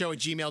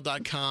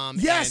 theoffair@gmail.com.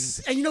 Yes,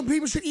 and you know,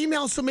 people should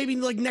email so maybe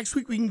like next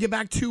week we can get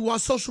back to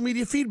social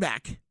media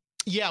feedback.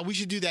 Yeah, we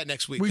should do that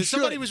next week. We Because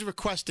somebody should. was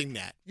requesting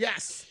that.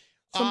 Yes.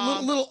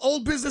 Some little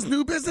old business,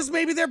 new business,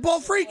 maybe there, Ball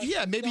Freak?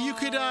 Yeah, maybe you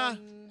could.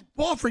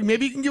 Ball Freak,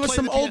 maybe you can give us Play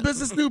some the old piano.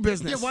 business, new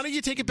business. Yeah, why don't you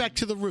take it back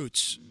to the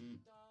roots?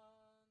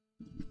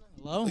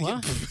 Hello?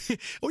 What?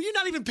 Well, you're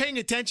not even paying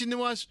attention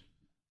to us.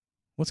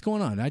 What's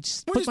going on? I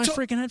just We're put my just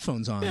freaking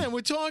headphones on. Yeah,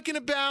 we're talking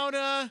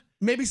about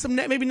Maybe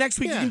maybe next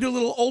week you can do a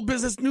little old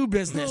business, new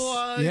business.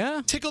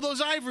 Yeah? tickle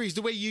those ivories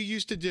the way you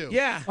used to do.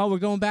 Yeah. Oh, we're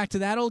going back to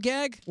that old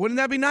gag? Wouldn't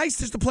that be nice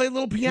just to play a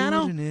little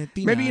piano? Wouldn't it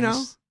be Maybe,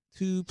 nice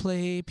to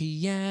play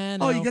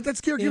piano? Oh, you got that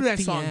skill? Give me that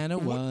song. Piano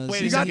was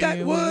Wait, You got that?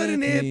 here,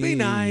 Wouldn't it be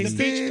nice? The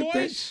Beach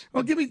Boys?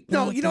 Oh, give me you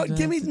know what?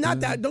 Give me not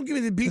that. Don't give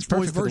me the Beach It's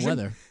perfect Boys for the version.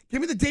 weather.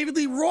 Give me the David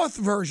Lee Roth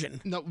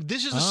version. No,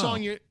 this is the Oh.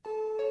 song you're.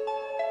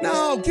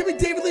 No, give me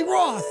David Lee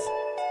Roth.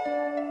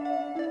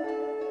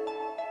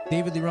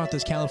 David Lee Roth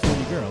does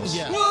California Girls.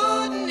 Yeah.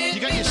 You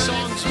got your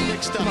songs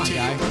mixed up Come on, too.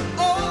 guy.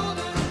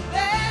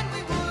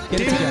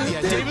 Get it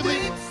together. David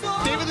Lee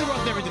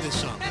Roth never did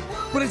this song.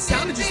 But it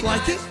sounded just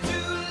like it.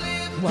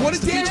 Well, What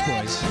it's did the Beach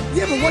David- Boys.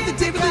 Yeah, but what did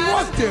David Lee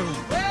Roth do?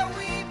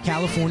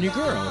 California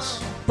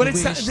Girls. But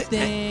it's Wish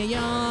they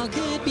all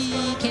could be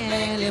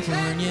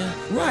California.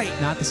 Right.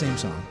 Not the same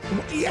song.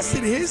 Yes,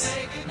 it is.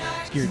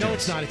 Scary No, Jokes.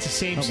 it's not. It's the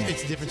same. Okay.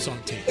 It's a different song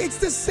too. It's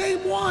the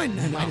same one.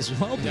 It might as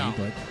well be, No.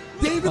 but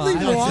David Well, Lee I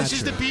don't Roth. think This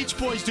is the Beach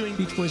Boys doing.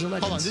 Beach Boys are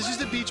legends. Hold on. This is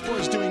the Beach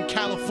Boys doing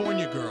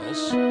California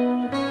Girls.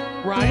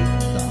 Right?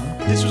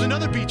 This was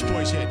another Beach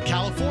Boys hit,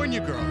 California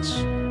Girls.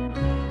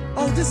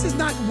 Oh, this is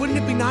not. Wouldn't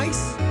it be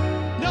nice?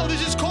 No,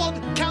 this is called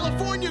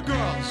California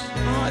Girls.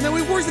 And then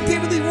where's the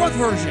David Lee Roth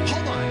version?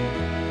 Hold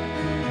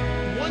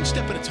on. One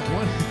step at a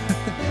time.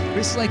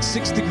 It's like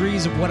 6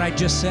 degrees of what I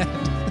just said.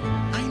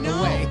 I know.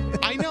 Away.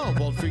 I know,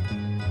 Bald Freak.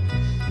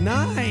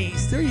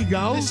 Nice. There you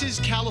go. This is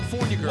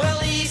California Girl.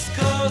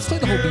 Let's play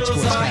the whole Beach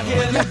Boys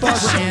catalog. Get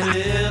Barbara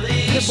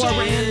Ann. Get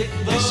Barbara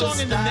Ann. This song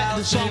and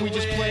the song we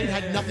just played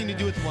had nothing to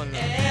do with one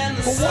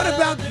another. But what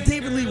about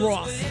David Lee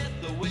Roth?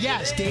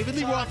 Yes, David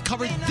Lee Roth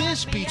covered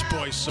this Beach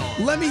Boys song.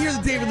 Let me hear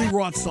the David Lee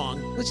Roth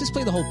song. Let's just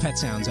play the whole Pet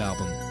Sounds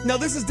album. Now,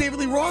 this is David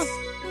Lee Roth?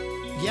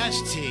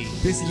 Yes, T.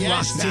 This is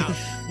yes, rocked T.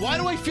 out. Why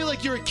do I feel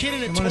like you're a kid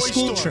in a I'm toy on a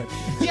school store? trip.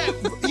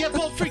 Yeah,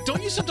 Bald Freak.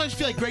 Don't you sometimes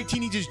feel like Greg T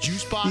needs his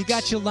juice box? You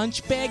got your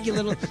lunch bag, you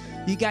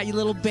got your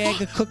little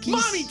bag of cookies.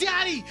 Mommy,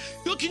 Daddy,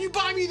 look, can you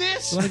buy me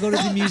this? You want to go to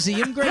the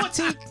museum, Greg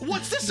T?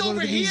 What's this You wanna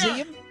over go to the here?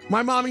 museum?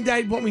 My mom and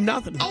dad bought me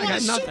nothing. I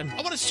got nothing.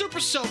 I want a super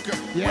soaker.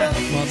 Yeah.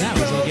 Well, that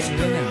was all getting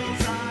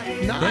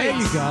in now. There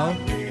you go.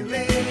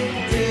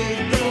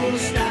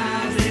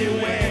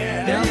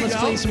 Now let's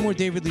play some more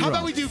David Lee How Roth.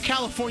 about we do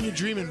California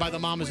Dreamin' by the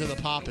Mamas and the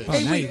Papas? Oh,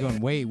 now you're going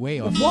way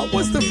off. What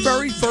was the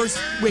very first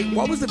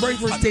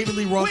David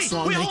Lee Roth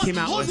song that he came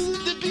out with?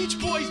 The Beach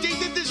Boys, they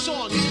did this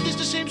song. Isn't this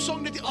the same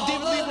song that David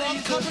Lee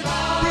Roth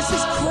covered? This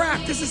is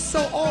crap. This is so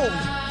old.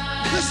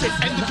 Listen,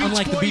 And the Beach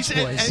Unlike the Boys Beach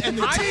Boys. and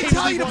the I didn't David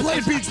tell Lee you to Roth- play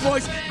the Beach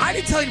Boys. I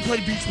didn't tell you to play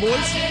the Beach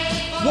Boys.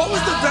 What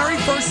was the very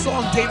first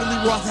song David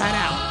Lee Roth had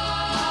out?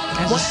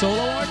 As a solo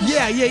artist?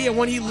 Yeah.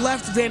 When he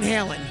left Van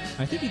Halen.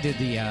 I think he did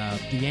the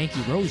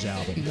Yankee Rose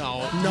album.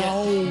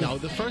 No.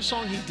 The first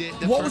song he did.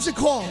 What was it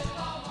called?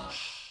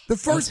 The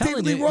first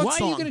David Lee Roth why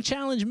song. are you going to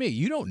challenge me?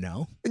 You don't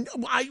know.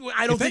 I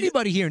don't If think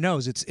anybody here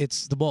knows,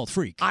 it's the Bald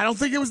Freak. I don't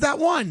think it was that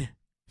one.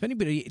 If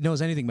anybody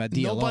knows anything about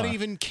DLR, Nobody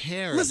even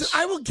cares. Listen,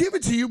 I will give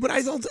it to you, but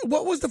I don't.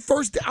 What was the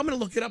first? I'm going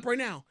to look it up right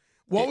now.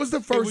 What was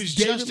the first? It was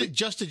David Lee-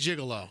 just a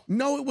gigolo.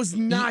 No, it was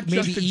not.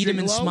 maybe just a Eat 'Em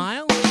and Gigolo.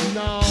 Smile.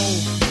 No.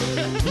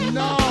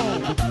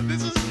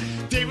 This is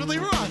David Lee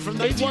Roth from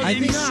I think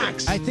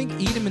 1986. I think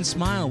Eat 'Em and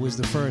Smile was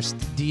the first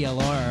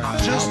DLR.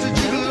 Just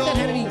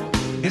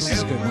This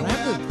is a good one. I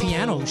have the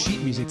piano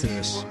sheet music to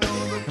this.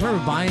 I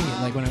remember buying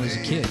it like when I was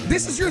a kid.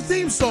 This is your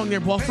theme song, there,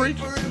 Ball Freak.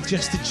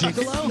 Just a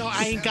Gigolo. No,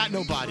 I ain't got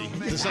nobody.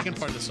 The second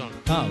part of the song.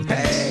 Oh,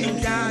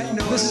 thanks.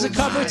 This is a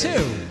cover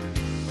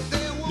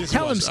too.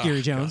 Tell him,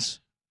 Scary Jones.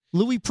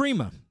 Louis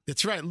Prima.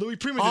 That's right. Louis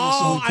Prima did the Oh,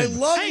 song. I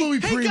love Louis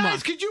Prima. Hey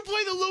guys, could you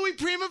play the Louis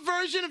Prima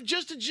version of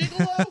Just a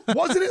Gigolo?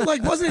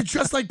 Wasn't it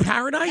just like Hey,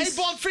 Paradise?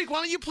 Bald Freak, why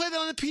don't you play that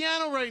on the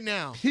piano right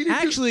now?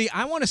 Actually,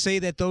 I want to say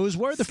that those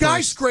were the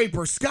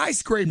Skyscraper.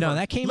 No,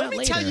 that came Let out me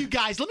later. tell you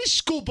guys, let me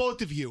school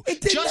both of you. It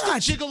did Just not. a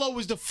Gigolo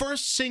was the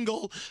first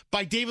single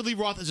by David Lee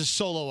Roth as a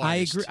solo I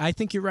artist. agree. I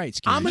think you're right,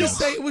 Scary I'm gonna Jones.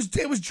 say it was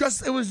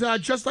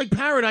just like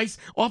Paradise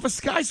off of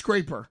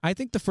Skyscraper, I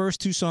think the first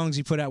two songs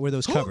he put out were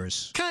those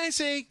covers. Can I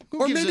say?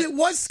 or maybe it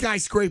was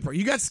Skyscraper.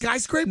 You got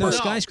Skyscraper. No,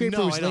 Skyscraper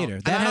no, was I don't. later.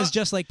 And That I has don't-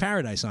 Just Like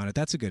Paradise on it.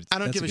 That's a good. I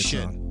don't that's give a good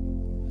shit. Song.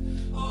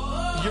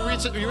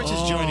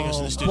 Yuritsa's joining us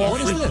in the studio. Ball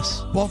What is Freak-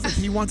 this? Ball Freak,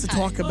 he wants to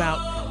talk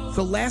about.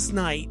 So last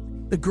night,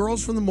 the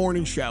girls from the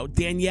morning show,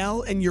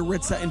 Danielle and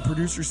Yuritsa and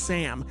producer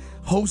Sam,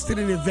 hosted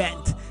an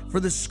event for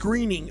the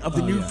screening of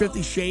the new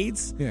 50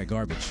 Shades. Yeah,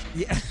 garbage.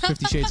 Yeah.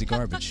 50 Shades of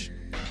Garbage.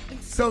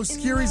 So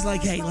Scary's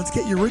like, hey, let's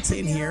get Yuritsa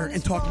in here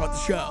and talk about the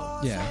show.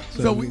 Yeah.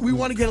 So we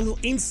want to get a little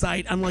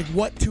insight on like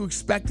what to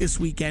expect this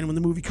weekend when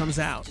the movie comes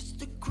out.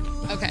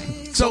 Okay.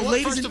 So, Well,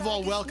 ladies first and of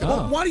all, welcome.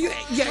 well, why do you?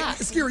 Yeah,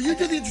 Scary, you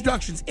do the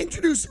introductions.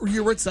 Introduce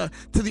Yuritsa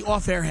to the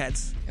off-air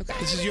heads. Okay.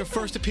 This is your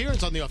first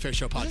appearance on the Off Air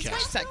Show This is my podcast.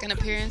 second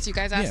appearance. You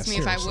guys asked me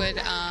if I seriously.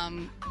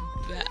 would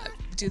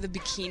do the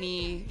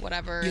bikini,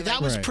 whatever. Yeah, that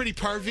like- was Right. pretty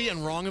pervy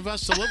and wrong of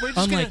us. So we're just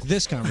Unlike gonna.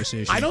 this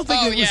conversation. I don't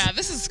think Oh it was. yeah,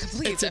 this is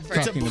completely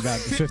different. Talking about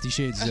 50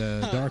 Shades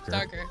Darker.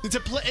 Darker. It's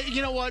a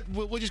you know what?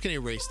 We're just gonna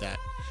erase that.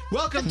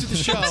 Welcome to the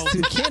show.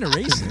 You can't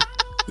erase it.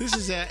 This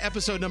is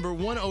episode number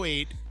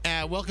 108.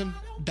 Welcome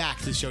back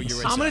to the show,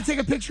 Yuritsa. I'm gonna take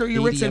a picture of 80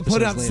 Yuritsa and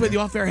put it up episodes this way the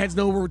later. off-air heads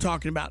know what we're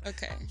talking about.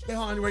 Okay. Hey,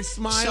 hold on, you ready?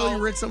 Smile, So-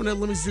 Yuritsa.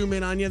 Let me zoom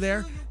in on you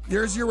there.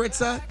 There's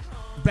Yuritsa.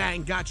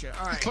 Bang, gotcha.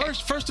 All right.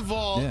 First of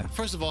all,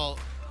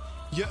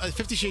 Yeah.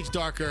 50 Shades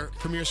Darker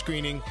premiere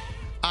screening.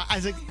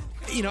 As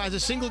a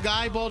single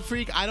guy, Bald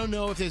Freak, I don't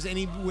know if there's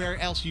anywhere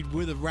else you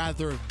would have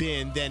rather have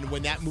been than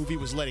when that movie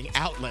was letting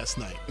out last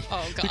night.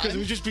 Oh god. Because it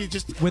would just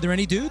be Were there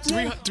any dudes?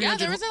 300. yeah,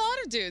 there was a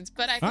lot of dudes,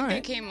 but I think All they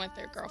right. came with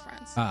their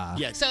girlfriends.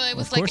 Yeah. So it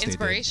was of course like they did.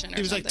 inspiration. Or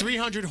It was like something.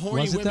 300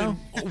 horny Was it, women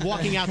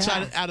walking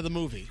outside Yeah. out of the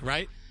movie,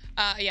 right?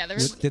 Yeah, there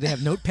was. Did they have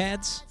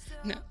notepads?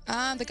 No,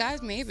 the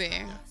guys maybe.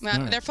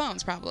 right. Their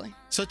phones probably.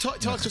 So talk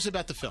to us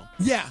about the film.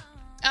 Yeah.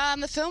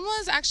 The film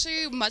was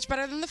actually much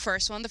better than the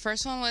first one. The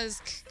first one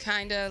was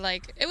kind of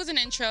like, it was an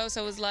intro,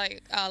 so it was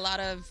like a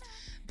lot of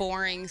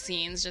boring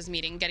scenes, just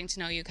meeting, getting to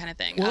know you kind of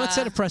thing. Well, let's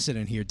set a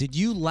precedent here. Did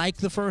you like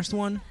the first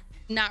one?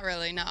 Not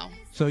really, no.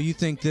 So you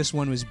think this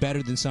one was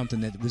better than something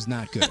that was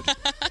not good?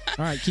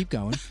 All right, keep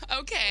going.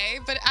 Okay,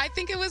 but I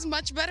think it was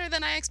much better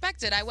than I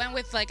expected. I went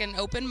with like an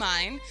open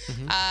mind.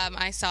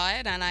 I saw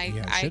it and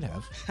Yeah, I should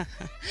have.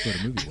 That's what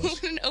a movie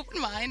was. with an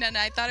open mind, and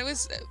I thought it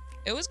was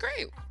It was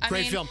great.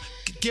 Great film.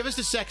 Give us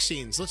the sex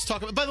scenes. Let's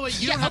talk about. By the way,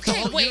 you don't have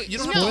okay, to. wait. You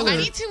don't no, have to. I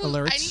need to.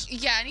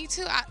 alerts. I need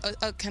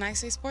to. Can I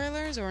say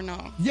spoilers or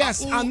no?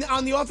 Yes, on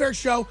the off-air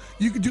show,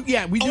 you could do.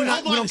 Yeah, we do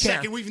not. Hold on We don't a care.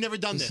 second. We've never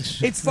done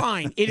this. It's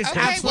fine. It is Okay,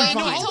 absolutely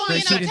well, fine. he told me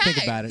Gracie it's okay. didn't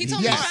think about it. He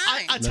told me Yes. it's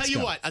fine. I'll tell Let's you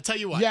go. what. I'll tell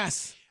you what.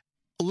 Yes.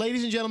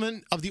 Ladies and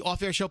gentlemen of the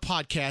Off Air Show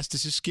podcast,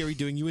 this is Scary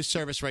doing you a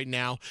service right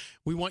now.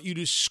 We want you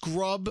to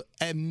scrub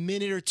a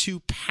minute or two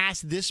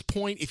past this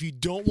point if you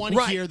don't want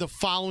to hear the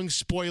following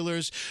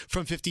spoilers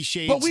from 50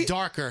 Shades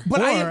Darker.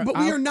 But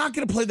we are not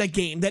going to play that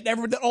game that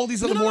all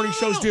these other morning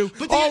shows do.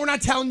 But we're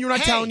not telling you. We're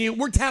not telling you.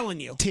 We're telling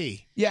you.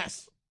 T.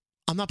 Yes.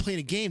 I'm not playing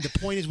a game. The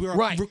point is we're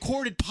a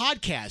recorded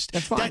podcast.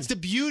 That's fine. That's the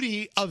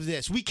beauty of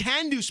this. We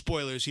can do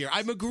spoilers here.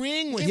 I'm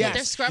agreeing with Yeah, you. but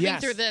they're scrubbing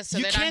through this, so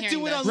you they're can't not do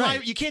hearing it on this.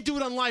 live. You can't do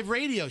it on live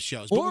radio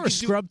shows. But we Or can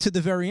scrub to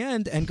the very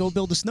end and go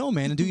build a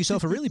snowman and do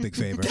yourself a really big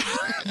favor.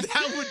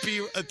 that would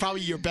be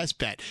probably your best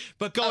bet.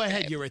 But go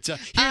ahead, Yuritsa.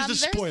 Here's the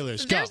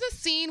spoilers. Go. There's a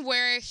scene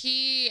where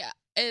he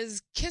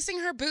is kissing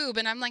her boob,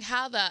 and I'm like,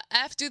 how the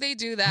F do they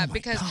do that?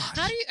 Because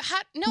how do you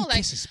Who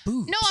kisses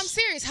boobs? No, I'm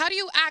serious. How do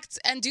you act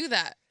and do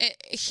that?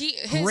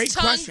 His Great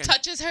tongue question.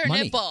 touches her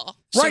Money. nipple.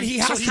 Right, he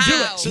has to do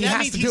it. So He that has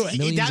means to do it.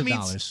 Millions of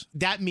dollars.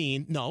 That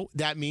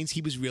means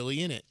he was really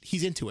in it.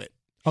 He's into it.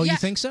 Oh, Yeah. you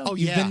think so? Oh,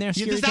 You've yeah. been there,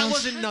 Scary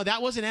Jones?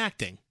 That wasn't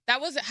acting. How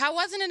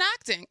wasn't it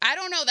acting? I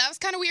don't know. That was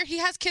kind of weird. He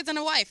has kids and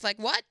a wife. Like,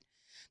 what?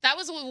 That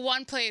was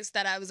one place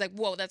that I was like,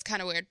 whoa, that's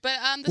kind of weird. But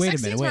the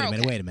sex scenes were okay.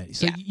 Wait a minute.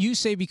 So Yeah. you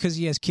say because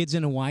he has kids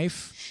and a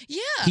wife,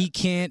 Yeah. he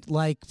can't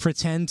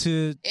pretend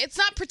to. It's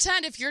not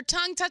pretend. If your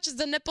tongue touches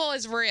the nipple,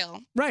 is real.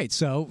 Right.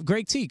 So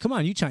Greg T, come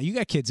on, you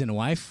got kids and a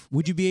wife.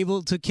 Would you be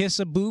able to kiss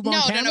a boob on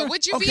camera? No.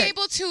 Would you be Okay.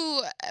 able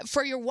to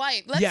for your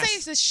wife? Let's Yes. say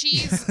that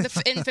she's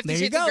in 50 There you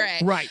Shades of go. Grey.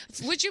 Right.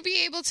 Would you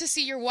be able to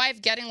see your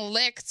wife getting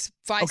licked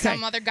by Okay.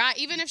 some other guy,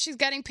 even if she's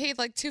getting paid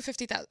like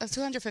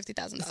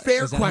 $250,000?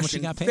 Fair Is that how much he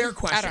question. got paid? Fair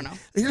question. I don't know.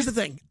 Here's the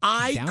thing.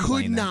 I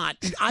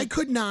Downplaying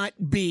could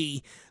not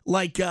be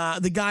like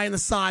the guy on the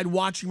side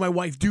watching my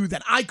wife do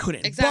that. I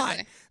couldn't.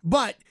 Exactly.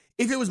 But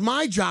if it was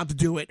my job to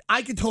do it,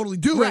 I could totally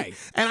do Right. it,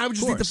 and I would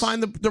just need to course.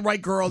 find the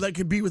right girl that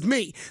could be with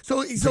me. So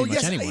much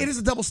yes, anyone. it is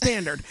a double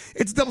standard.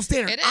 It's a double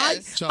standard. It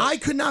is. I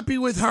could not be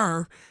with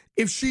her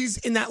if she's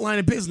in that line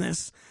of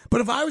business. But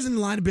if I was in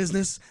the line of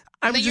business,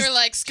 I would Then just you're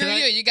like, screw Can I-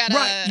 you. You gotta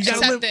accept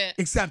accept it.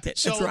 Accept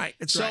it. That's right.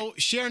 That's right. So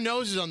Cher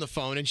Knows is on the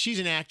phone, and she's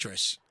an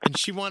actress, and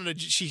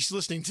she's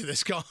listening to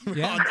this on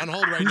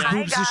hold right Whose now.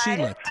 boobs does she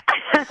lick?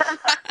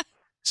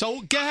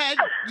 So go ahead.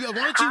 Why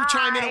don't you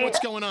chime in on what's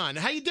going on?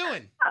 How you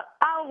doing?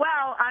 Oh,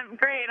 well, I'm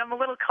great. I'm a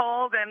little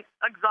cold and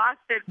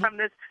exhausted from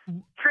this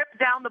trip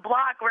down the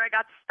block where I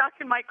got stuck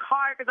in my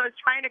car because I was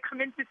trying to come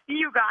in to see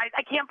you guys.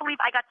 I can't believe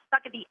I got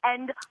stuck at the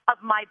end of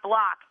my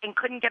block and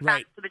couldn't get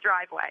back to the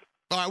driveway.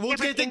 All right, we'll It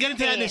was get into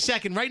that in a insane.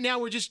 second. Right now,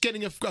 we're just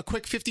getting a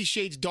quick 50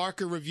 Shades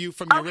Darker review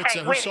from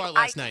Yuritsa, who saw it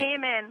last night.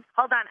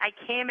 I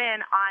came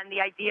in on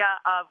the idea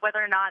of whether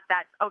or not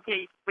that's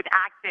okay with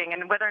acting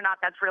and whether or not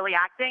that's really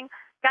acting.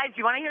 Guys,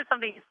 you want to hear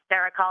something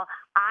hysterical?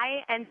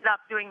 I ended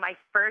up doing my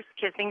first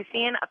kissing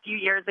scene a few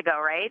years ago,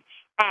 right?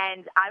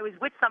 And I was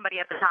with somebody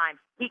at the time.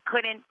 He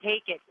couldn't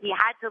take it. He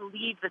had to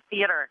leave the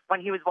theater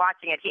when he was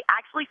watching it. He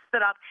actually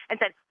stood up and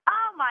said,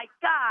 "Oh, my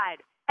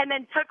God," and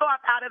then took off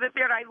out of the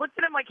theater. I looked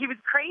at him like he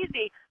was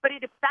crazy, but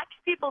it affects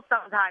people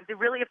sometimes. It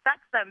really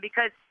affects them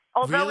because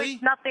although Really?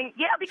 it's nothing,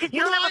 because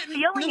you don't have a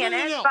feeling in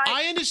it. No. But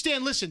I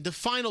understand. Listen, the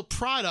final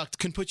product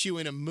can put you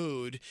in a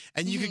mood,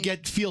 and you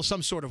could feel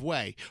some sort of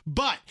way.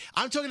 But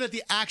I'm talking about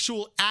the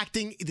actual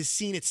acting, the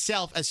scene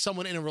itself, as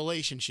someone in a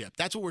relationship.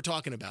 That's what we're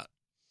talking about.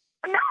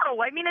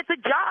 no, I mean, it's a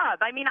job.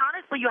 I mean,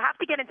 honestly, you have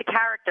to get into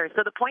character.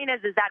 So the point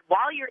is that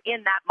while you're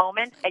in that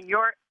moment and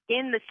you're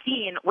in the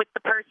scene with the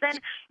person,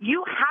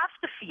 you have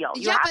to feel.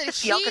 You Yeah, have but to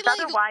feel he, because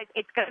like- otherwise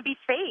it's going to be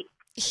fake.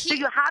 So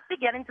you have to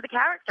get into the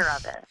character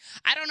of it.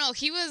 I don't know.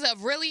 He was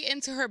really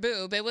into her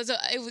boob.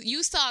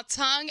 You saw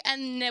tongue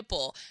and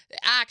nipple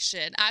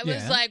action. I was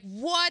Yeah. like,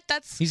 what?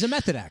 That's He's a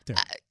method actor.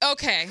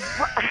 okay.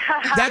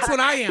 That's what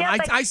I am. Yeah,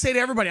 but- I say to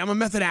everybody, I'm a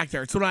method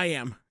actor. It's what I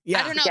am.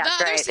 Yeah. I don't know. Yeah, The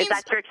other right. Is scenes.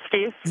 that your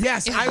excuse?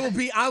 Yes, I will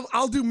be.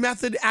 I'll do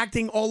method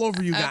acting all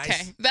over you guys.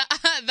 Okay.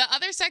 The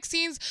other sex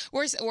scenes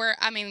were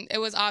I mean, it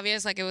was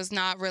obvious, like it was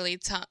not really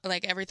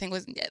like everything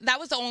was. That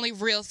was the only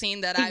real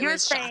scene that I You're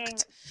was saying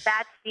shocked.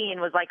 that scene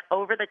was like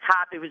over the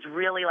top. It was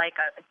really like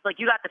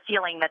you got the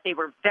feeling that they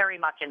were very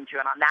much into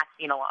it on that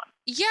scene alone.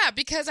 Yeah,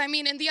 because I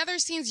mean, in the other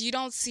scenes, you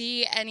don't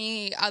see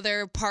any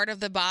other part of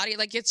the body.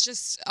 Like it's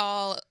just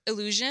all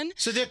illusion.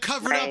 So they're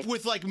covered up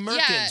with like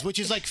merkins, Yeah. which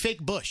is like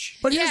fake bush.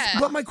 But Yeah.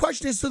 but my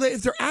question is, so that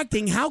if they're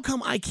acting, how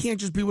come I can't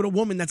just be with a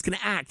woman that's going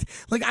to act?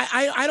 Like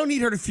I don't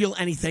need her to feel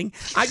anything.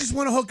 I just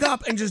want to hook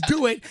up and just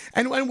do it.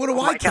 And what do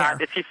Oh I my care?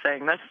 God, is he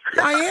saying this?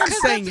 I am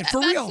saying it for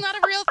That's real. not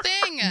a real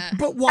thing.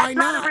 But why That's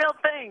not a real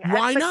thing.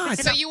 Why But- not?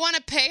 So you want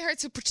to pay her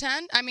to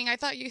pretend? I mean, I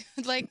thought you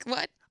like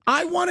what?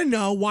 I want to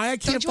know why I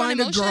can't you want find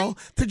a emotion? girl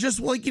to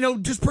just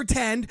just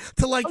pretend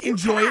to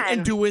enjoy it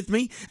and do with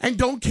me and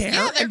don't care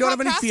Yeah, they're and don't have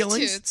called any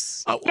feelings.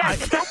 prostitutes. Oh, Yeah,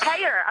 just go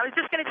pay her. I was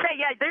just going to say,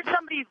 there's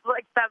somebody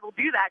that will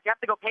do that. You have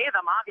to go pay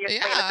them, obviously.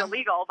 Yeah. It's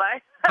illegal,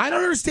 but... I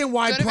don't understand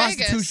why Go to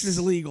prostitution Vegas. is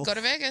illegal. Go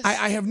to Vegas.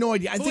 I have no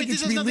idea. I But think wait, it this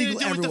should has be nothing to legal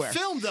do with everywhere. the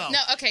film, though. No,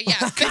 okay, yeah.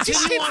 50 Continue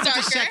Shades on with the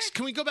Darker. sex.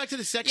 Can we go back to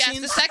the sex Yes,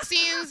 scenes? the sex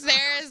scenes.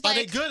 There's Are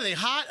they good? Are they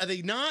hot? Are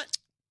they not?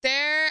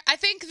 I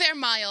think they're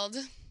mild.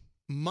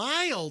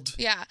 Mild.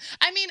 Yeah.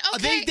 I mean,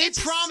 okay. They it's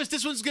just- promised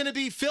this one's going to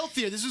be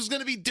filthier. This was going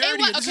to be dirtier.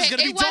 was- This is okay, going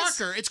to be it was-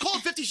 darker. It's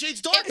called 50 Shades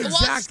Darker.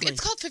 Exactly.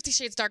 It's called 50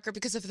 Shades Darker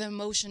because of the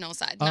emotional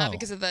side, Oh. not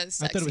because of the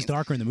sex I thought it was scenes.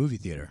 darker in the movie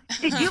theater.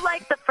 Did you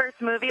like the first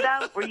movie,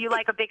 though? Were you,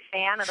 a big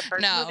fan of the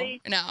first No,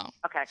 movie? no.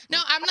 Okay. No,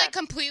 I'm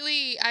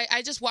completely.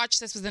 I just watched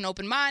this with an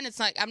open mind. It's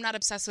like I'm not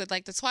obsessed with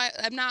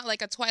I'm not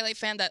like a Twilight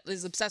fan that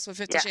is obsessed with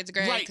 50 Shades of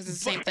Grey because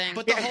it's the same thing.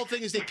 But the whole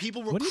thing is that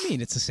people were. What do you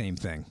mean it's the same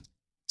thing?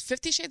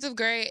 50 Shades of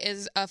Grey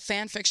is a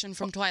fan fiction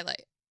from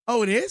Twilight.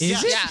 Oh, it is? Is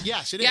Yes, it?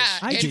 yes, it is. Yeah.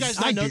 I Did you guys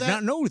I not know did that?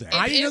 not know that.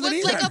 I didn't know that was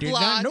either. like a I did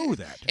blog. not know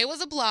that. It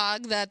was a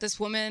blog that this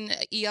woman,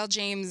 E.L.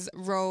 James,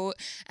 wrote,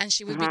 and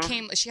she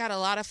she had a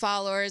lot of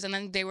followers, and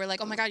then they were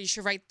like, "Oh my God, you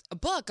should write a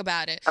book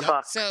about it." A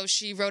book. So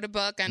she wrote a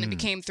book, and it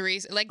became 3,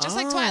 just like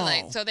Oh.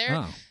 Twilight. So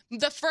Oh.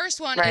 the first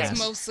one Right. is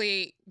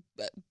mostly,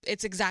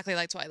 it's exactly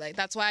like Twilight.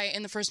 That's why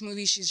in the first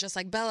movie she's just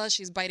like Bella.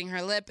 She's biting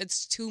her lip.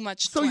 It's too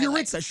much. So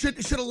Twilight.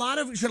 Yuritsa,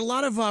 should a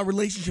lot of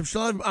relationships, should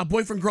a lot of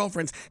boyfriend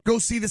girlfriends go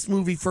see this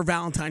movie for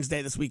Valentine's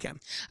Day this weekend?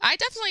 I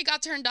definitely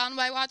got turned on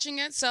by watching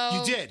it. So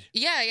You did?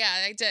 Yeah,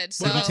 I did.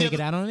 So What about Take it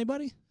out on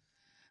anybody?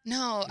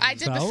 no, I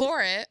did So?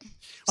 before it.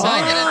 So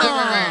I did it the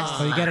reverse.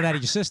 So you got it out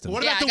of your system.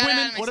 What Yeah, about I the got it out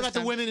women? of my What about the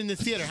system. women in the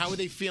theater? How were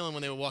they feeling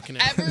when they were walking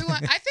out?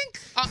 Everyone, I think.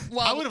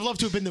 Well, I would have loved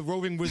to have been the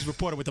roving whiz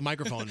reporter with the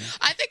microphone.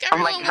 I think Oh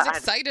my everyone was God.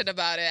 excited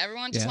about it.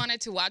 Everyone just Yeah. wanted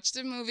to watch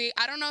the movie.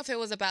 I don't know if it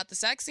was about the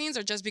sex scenes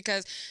or just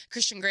because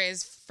Christian Grey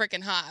is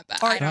freaking hot.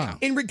 But All I right,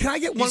 don't know. Ingrid, can I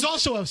get one? He's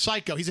also a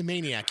psycho. He's a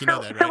maniac. You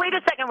know that, So right? wait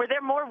a second. Were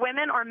there more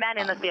women or men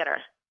in the theater?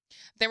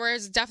 There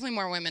was definitely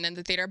more women in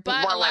the theater,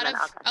 but More a lot women,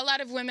 of okay. a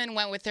lot of women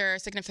went with their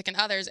significant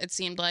others. It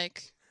seemed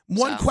like.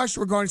 One So.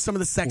 question regarding some of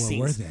the sex Or scenes.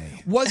 were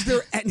they? Was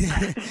there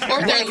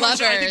Or their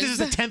lovers. I think this is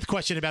the 10th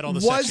question about all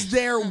the was sex.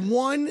 there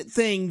one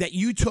thing that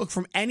you took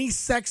from any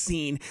sex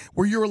scene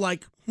where you were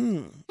like,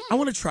 I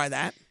want to try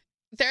that?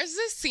 There's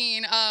this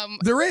scene.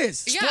 There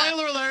is. Yeah.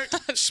 Spoiler alert!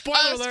 Spoiler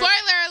alert!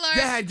 Spoiler alert!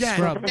 Go ahead, go ahead.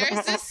 Scrub.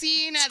 There's this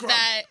scene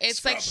that it's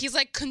Scrub. like he's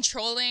like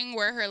controlling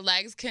where her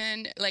legs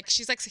can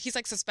he's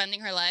like suspending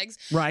her legs.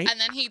 Right. And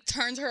then he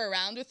turns her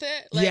around with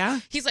it. Like,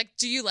 Yeah. He's like,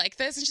 "Do you like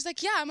this?" And she's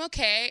like, "Yeah, I'm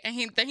okay."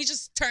 And then he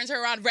just turns her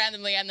around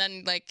randomly and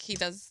then he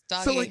does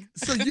doggy.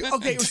 So that's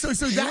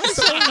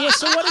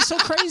So what is so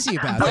crazy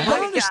about it? I my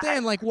don't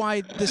understand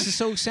why this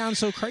is sounds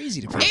so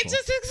crazy to people. It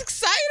just is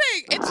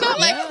exciting. It's not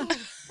like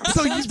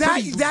so you,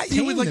 that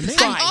you would like tame to to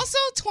me. I'm try. also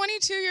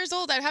 22 years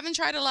old. I haven't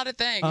tried a lot of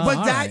things. But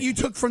all that right. you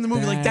took from the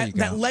movie, like There you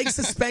that go. leg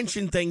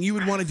suspension thing, you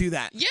would want to do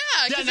that. yeah,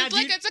 because now it's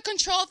do you- it's a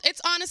control. It's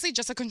honestly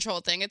just a control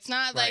thing. It's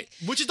not Right.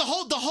 like. Which is the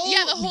whole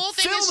Yeah, the whole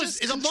thing film is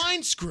just is a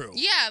mind screw.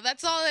 Yeah,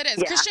 that's all it is.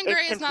 Yeah, Christian it's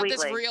Grey is not this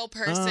completely- real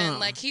person. Oh.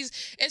 Like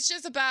it's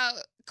just about.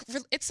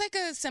 It's like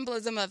a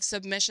symbolism of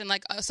submission.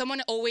 Like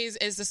someone always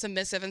is the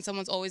submissive and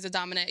someone's always the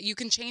dominant. You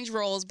can change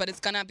roles, but it's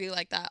gonna be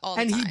like that all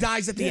the And time. he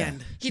dies at the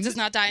end. He does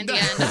not die in the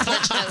end, They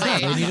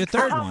unfortunately. need a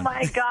third Oh one.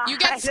 my God. You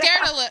get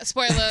scared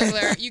spoiler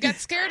alert. You get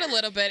scared a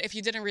little bit if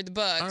you didn't read the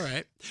book. All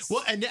right.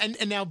 Well, and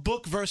now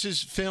book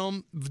versus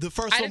film. The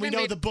first I one we didn't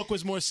know read- the book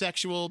was more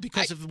sexual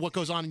because of what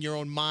goes on in your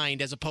own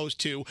mind as opposed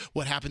to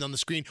what happened on the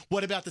screen.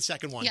 What about the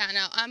second one? Yeah,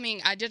 no, I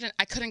mean, I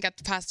couldn't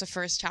get past the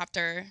first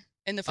chapter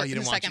in the, Oh, you in the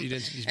didn't watch it? second. You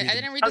didn't read I them?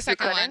 didn't read Oh, the you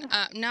second one.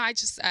 couldn't? No, I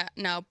just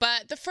no.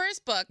 But the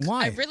first book,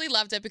 Why? I really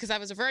loved it because I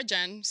was a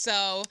virgin.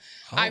 So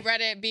I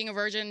read it being a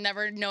virgin,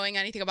 never knowing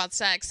anything about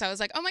sex. So I was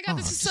like, oh my god, Oh,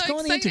 this is just so go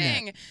on the internet.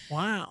 exciting.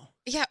 Wow.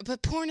 Yeah,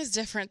 but porn is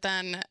different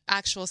than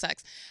actual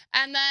sex.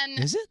 And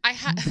then Is it? I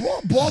had.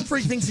 Bald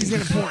freak thinks he's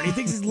in a porn. He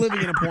thinks he's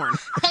living in a porn.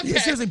 Okay. Yeah,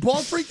 seriously,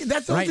 bald freak.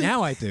 That's the Right thing.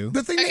 now I do.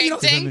 The thing that Okay, you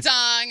don't. ding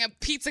dong, a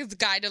pizza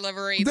guy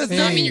delivery. The Does not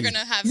thing- mean you're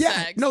gonna have yeah,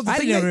 sex. no. The I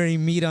thing didn't that, have any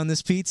meat on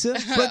this pizza.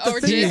 but the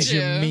Or thing did is, you?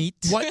 Your meat.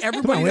 what Come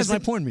everybody on, where's my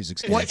doesn't- porn music?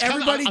 What It's coming.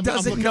 everybody I'm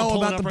doesn't looking- know I'm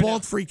pulling about it the up right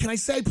bald now. freak, can I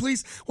say,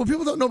 please? What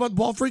people don't know about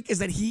bald freak is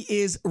that he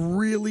is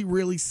really,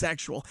 really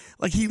sexual.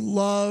 Like he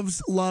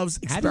loves How do you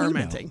know?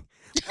 experimenting.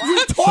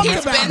 You talked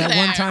He's about been it. That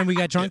one there. time we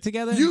got drunk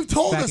together? You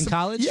told Back us in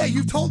college? Yeah,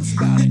 you've told us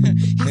about it.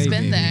 He's Hey, been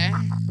baby. there.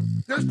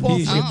 There's bald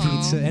Here's freak your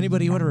pizza.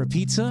 Anybody order a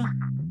pizza?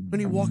 when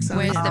he walks out.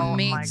 Where's the Oh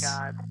meat? my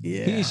God.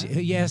 Yeah.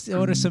 Yes,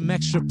 order some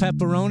extra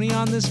pepperoni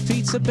on this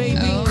pizza, baby.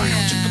 Oh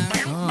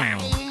yeah.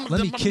 Oh, let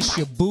me kiss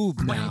your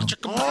boob now.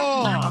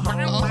 Oh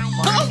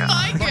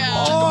my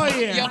god. Oh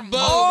yeah. Your boob.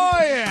 Oh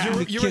yeah. Let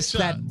me kiss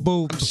that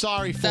boob. I'm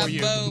sorry for That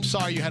you. boob. I'm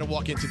sorry you had to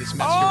walk into this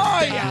mess. Oh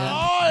Thank you. yeah.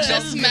 Oh yeah.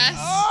 This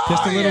mess.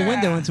 Just a little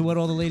window into what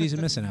all the ladies are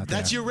missing out there.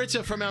 That's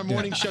Yuritsa from our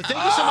morning show.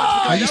 Thank you so much for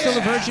Are coming. you still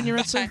a virgin,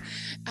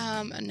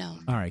 Yuritsa? No.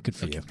 All right, good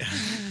for you.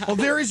 Well,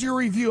 there is your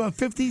review of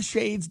 50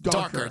 Shades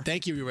Darker.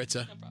 Thank you,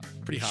 Yuritsa.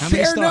 Pretty hot. How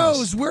many Cher stars?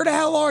 knows. Where the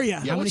hell are you? Yeah,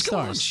 How many what's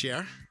going on, stars?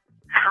 Cher?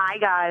 Hi,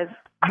 guys.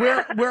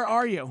 Where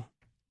are you?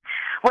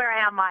 Where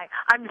am I?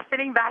 I'm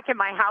sitting back in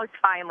my house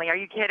finally. Are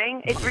you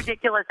kidding? It's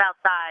ridiculous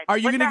outside. Are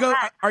you What gonna the go?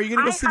 heck? Are you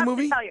gonna go see the I have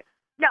movie? to tell you.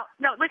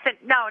 No, listen,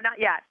 no, not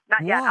yet.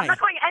 Not yet. Why? I'm not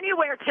going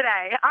anywhere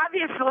today.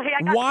 Obviously,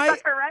 I got Why?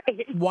 stuck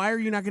already. Why are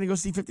you not going to go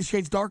see 50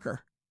 Shades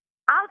Darker?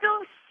 I'll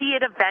go see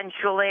it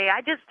eventually.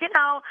 I just,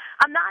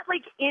 I'm not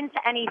like into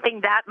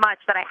anything that much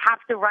that I have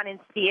to run and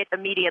see it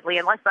immediately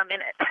unless I'm in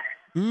it.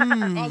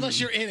 Unless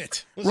you're in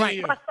it. Listen Right. to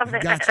you. Unless I'm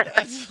in Gotcha. it.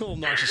 That's a little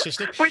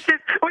narcissistic. Which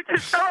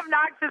is so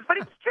obnoxious, but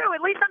it's true.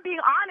 At least I'm being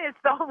honest,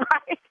 though,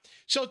 right?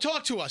 So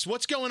talk to us.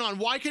 What's going on?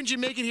 Why couldn't you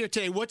make it here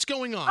today? What's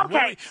going on?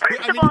 Okay.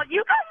 First of all,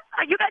 you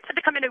guys had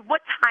to come in at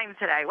what time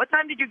today? What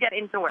time did you get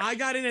into work? I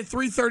got in at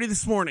 3:30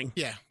 this morning.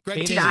 Yeah, Greg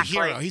T's a Exactly.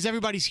 hero. He's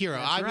everybody's hero.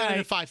 I got in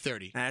at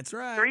 5:30. That's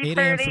right.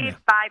 3:30,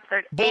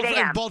 5:30, 8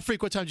 a.m. Bald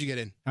Freak, what time did you get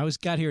in?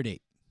 got here at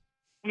 8.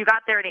 You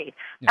got there at 8.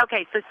 Yeah.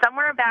 Okay, so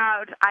somewhere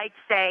about, I'd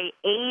say,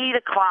 8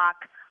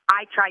 o'clock,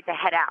 I tried to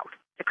head out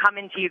to come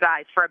into you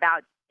guys for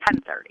about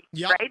 10:30,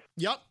 Yep. right?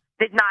 Yep.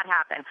 Did not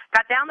happen.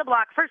 Got down the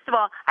block. First of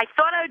all, I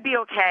thought I would be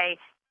okay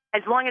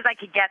as long as I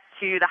could get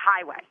to the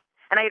highway.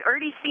 And I had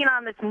already seen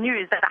on this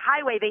news that the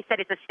highway, they said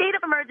it's a state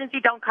of emergency,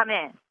 don't come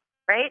in,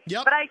 right?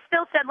 Yep. But I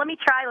still said, let me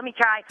try.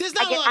 There's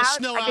I not a get lot of out,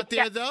 snow I get out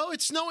there, down- though.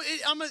 It's snow.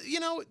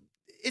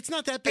 It's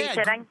not that Are you bad.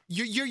 kidding?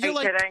 You're Are you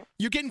like kidding?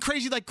 you're getting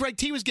crazy like Greg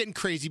T was getting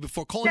crazy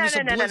before, calling No, this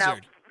a no.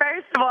 blizzard.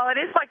 First of all, it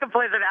is like a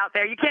blizzard out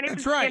there. You can't even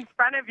That's see right. in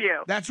front of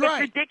you. That's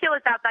right. It's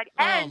ridiculous outside.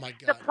 Oh, And my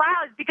God. the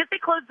plows, because they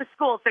closed the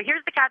schools. So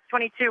here's the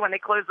catch-22 when they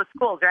close the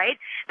schools, right?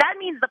 That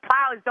means the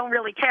plows don't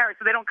really care,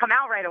 so they don't come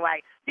out right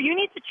away. So you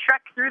need to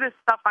trek through this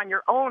stuff on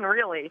your own,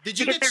 really. Did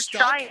you because get they're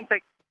stuck? trying to.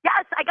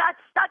 Yes, I got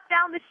stuck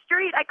down the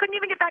street. I couldn't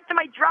even get back to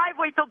my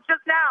driveway till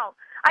just now.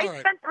 I All right.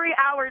 spent 3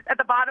 hours at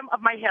the bottom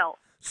of my hill.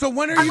 So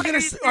when are you like, going are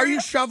you to? Are you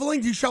serious?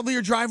 shoveling? Do you shovel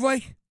your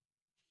driveway?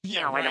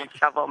 Yeah, No, right. I don't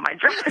shovel my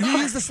driveway. You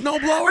use the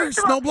snowblower? First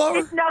of all,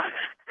 Snowblower? No.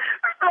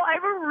 First of all, I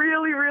have a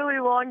really, really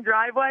long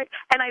driveway,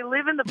 and I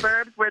live in the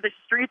burbs where the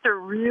streets are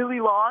really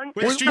long.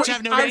 Where the streets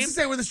have no I name? was to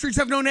say where the streets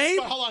have no name.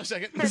 Oh, hold on a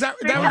second. Is that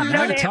Streets what have you're no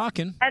doing? name,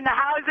 talking. And the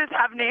houses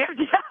have names.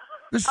 Yeah.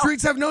 The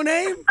streets have no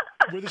name.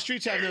 Where the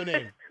streets have no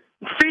name.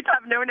 Streets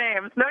have no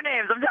names. No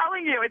names. I'm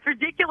telling you, it's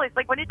ridiculous.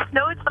 Like when it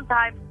snows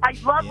sometimes, I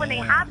love when they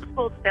have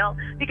school still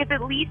because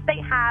at least they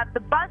have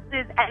the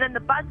buses, and then the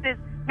buses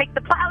make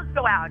the plows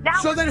go out. Now,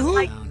 So then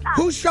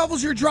who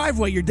shovels your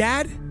driveway? Your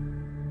dad?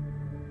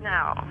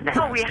 No,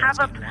 we have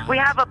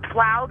a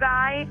plow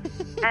guy,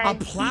 and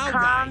plow he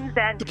guy? comes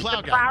and The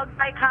plow guy. plow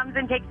guy comes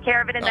and takes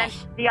care of it, and then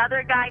Oh. the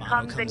other guy Mono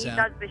comes and comes he out.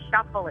 does the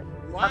shuffling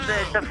Wow. of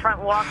the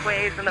front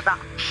walkways and the back.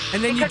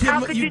 And then you Because give how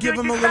him could you do give it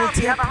him a little yourself?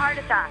 You tip. have a heart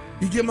attack.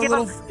 You give him a give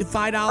little him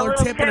 $5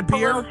 little tip and a A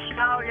beer. little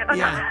show, you know?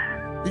 Yeah.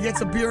 He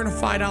gets a beer and a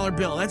 $5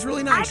 bill. That's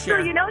really nice. Actually,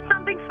 Sharon. you know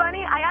something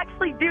funny? I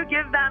actually do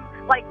give them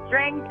like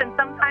drinks, and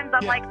sometimes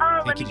I'm Yeah. like,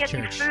 oh, let Take me you to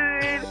get you church.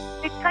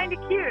 food. It's kind of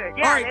cute.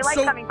 Yeah, All right, they like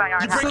so coming by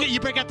our house. You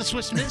break out the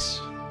Swiss Miss?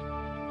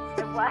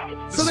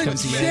 What? So then,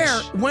 Comes the Cher,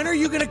 edge. when are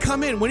you going to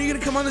come in? When are you going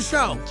to come on the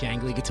show?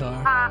 Jangly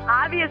guitar.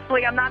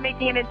 Obviously, I'm not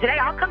making it in today.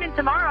 I'll come in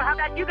tomorrow. How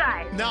about you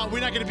guys? No, we're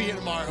not going to be here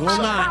tomorrow. Well,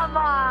 Sorry. not. Come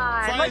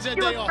on. Friday's Let's our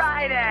do day a off.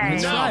 Friday.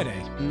 It's No.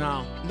 Friday.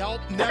 No.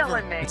 Nope, never.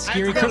 Killing me. It's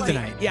Scary I have to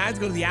Kryptonite. Yeah, I have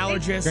to go to the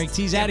allergist. Greg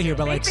T's out of here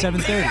by like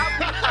 7:30.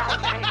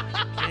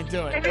 Can't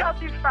do it. Maybe I'll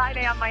do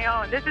Friday on my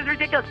own. This is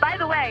ridiculous. By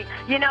the way,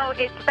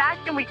 it's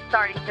Fashion Week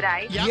starting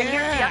today. Yeah. And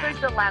here's the other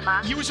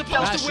dilemma. You were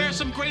supposed to Fashion. wear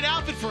some great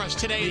outfit for us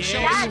today and show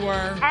Yeah, us. you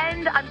were.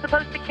 And I'm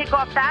supposed to kick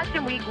off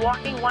Fashion Week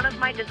walking one of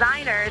my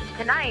designers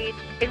tonight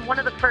in one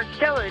of the first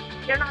shows.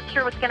 They're not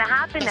sure what's going to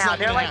happen That's now. not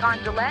They're gonna like happen.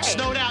 on delay.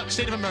 Snowed out,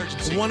 state of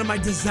emergency. One of my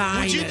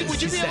designers.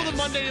 Would you he be able to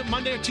says.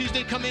 Monday or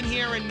Tuesday come in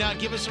here and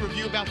give us a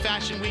review about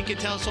Fashion Week and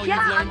tell us all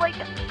Yeah, you've learned?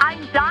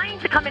 I'm dying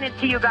to come in and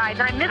see you guys,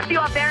 and I missed the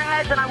off-air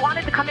heads, and I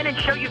wanted to come in and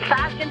show you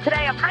fashion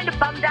today. I'm kind of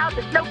bummed out.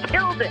 The snow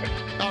killed it.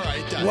 All right,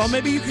 it does. Well,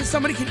 maybe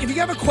somebody can, if you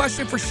have a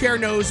question for Cher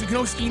Knows, you can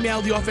always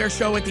email the off-air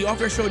show at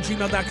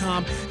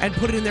theoffair@gmail.com and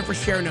put it in there for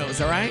Cher Knows,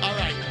 all right? All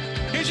right.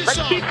 Here's your Let's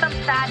song. keep some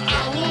fashion.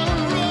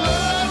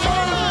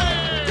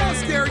 Go,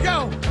 Scary,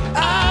 go.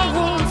 I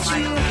want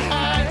to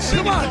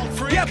Come on.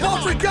 Yeah,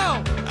 Baldford,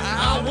 go.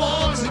 I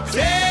want to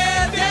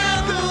tear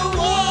down the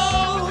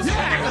walls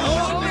Yeah. and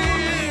hold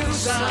me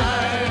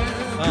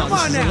inside. Come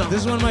on now.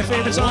 This is one of my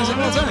favorite songs of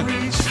all time.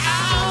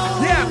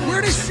 Yeah,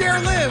 where does Cher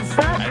live?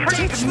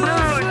 Pretty smooth,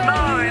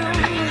 Lord.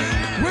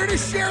 Where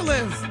does Cher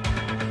live?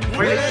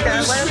 Where does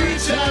Cher The live?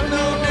 streets have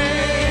no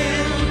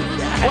name.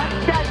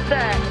 What's that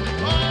say?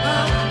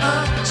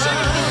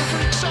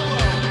 Solo.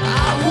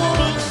 I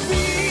want to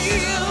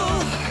feel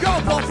Go,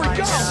 Baldford,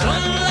 go.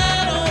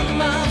 sunlight on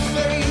my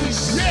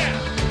face. Yeah.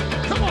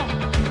 Come on.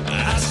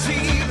 I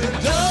see the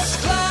dust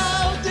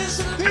cloud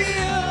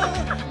disappear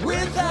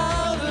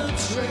without a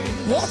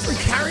trace. Baldford,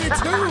 carry a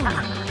tune.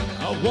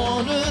 I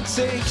wanna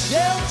take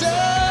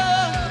shelter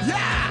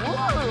Yeah.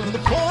 from the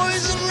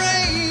poison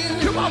rain.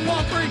 Come on,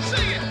 Baldford.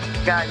 Sing it.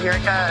 God, here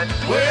it goes.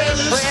 Where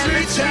the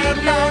streets have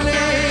no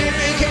name,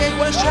 aka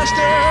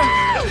Westchester.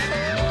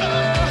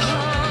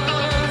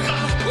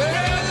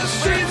 Where the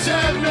streets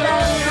have no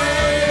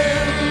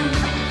name.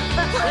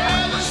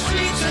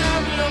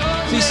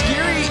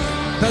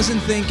 doesn't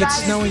think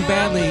it's snowing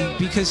badly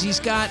because he's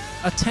got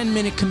a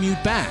 10-minute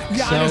commute back.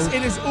 Yeah, so.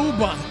 it is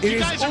Uber. It You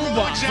is guys are all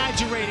Uber.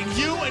 exaggerating.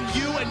 You and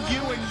you and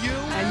you and you.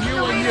 And you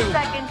So and wait you. a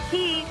second,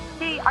 T,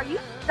 are you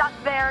stuck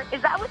there?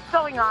 Is that what's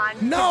going on?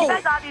 'Cause No. You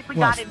guys obviously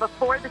got in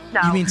before the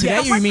snow. You mean today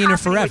So or you what's mean it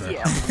happening forever?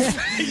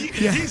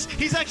 with you?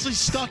 He's actually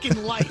stuck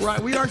in life. Right,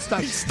 we are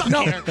stuck. stuck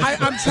no, here.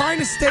 I'm trying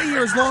to stay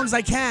here as long as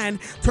I can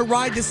to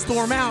ride this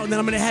storm out, and then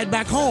I'm going to head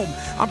back home.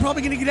 I'm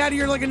probably going to get out of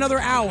here in like another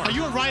hour. Are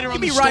you a rider on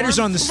Give the me storm? riders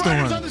on the storm.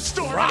 Riders on the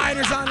storm.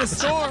 Riders on the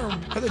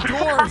storm for the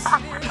doors.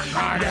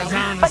 Riders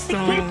on the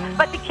storm.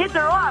 But the kids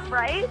are off,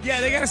 right? Yeah,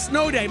 they got a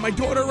snow day. My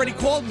daughter already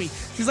called me.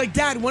 She's like,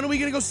 Dad, when are we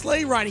going to go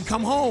sleigh riding?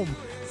 Come home.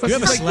 So You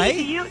have she's a like,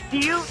 sleigh? Do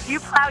you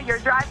plow your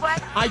driveway?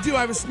 I do. I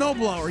have a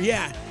snowblower,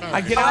 yeah.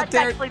 I get Oh, out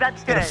there.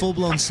 that's Got good. a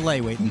full-blown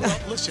sleigh waiting. Well,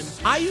 listen.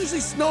 I usually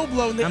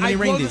snowblow, and How then many I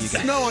blow reindeer the you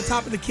got? snow on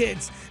top of the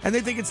kids, and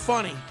they think it's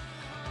funny.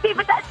 See,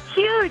 but that's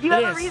cute. You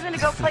It have a is. reason to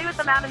go play with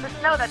them out in the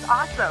snow. That's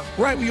awesome.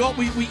 Right, we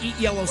eat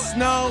yellow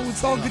snow.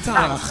 It's all good Oh,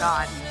 times.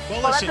 God.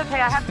 Well, Well, that's listen. okay.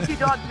 I have 2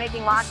 dogs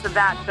making lots of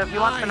that, so if you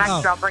want some Nice.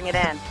 extra, I'll bring it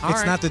in. All It's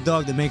right. not the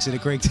dog that makes it a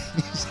great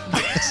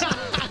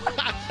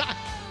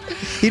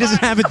He doesn't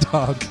have a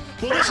dog.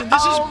 Well, listen.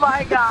 Oh,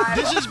 my God.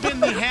 This has been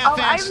the Oh, I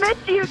half-assed. miss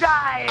you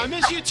guys. I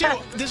miss you too.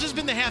 This has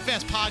been the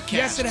half-assed podcast.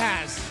 Yes, it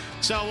has.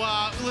 So,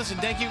 listen,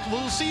 thank you.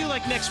 We'll see you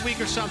like next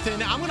week or something.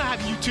 I'm going to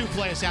have you two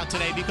play us out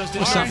today because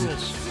there's All some right.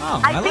 rules.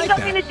 Oh, I I think like I'm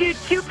that. going to do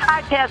 2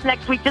 podcasts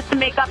next week just to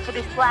make up for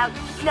this loud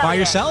snow By day.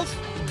 yourself?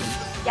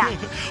 Yeah.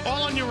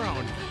 All on your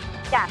own.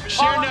 Yeah.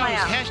 Share all on knows.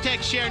 my own.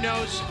 Hashtag share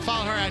knows.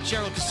 Follow her at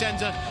Cheryl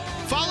Cosenza.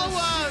 Follow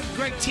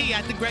Greg T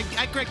at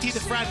Greg T the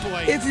frat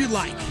boy. If you'd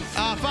like.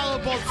 Follow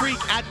Bald Freak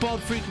at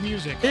Bald Freak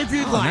Music. If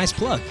you'd Oh, like. nice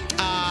plug.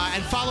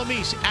 And follow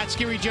me at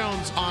Scary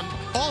Jones on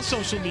all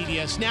social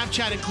media,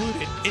 Snapchat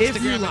included, If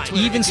Instagram you and like.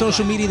 Twitter. Even if you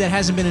social like. media that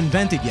hasn't been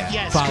invented yet.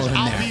 Yes, Follow 'cause him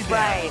I'll there. be there.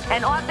 Right.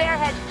 And on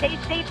Bearhead, stay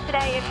safe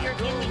today if you're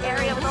in the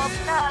area with all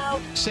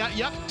the snow.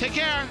 Yep. Take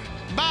care.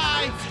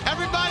 Bye.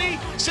 Everybody,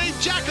 say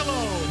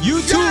Jackalope.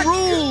 You two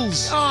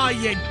rules. Oh,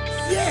 you dick.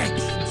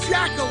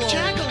 Jackalope.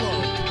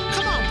 Jackalope.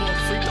 Come on, Bald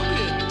Freak. Don't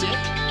be a dick.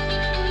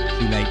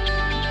 Too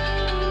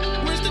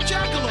late. Where's the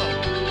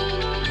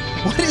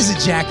jackalope? What is a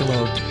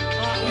jackalope?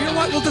 You know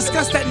what? We'll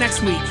discuss that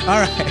next week. All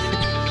right.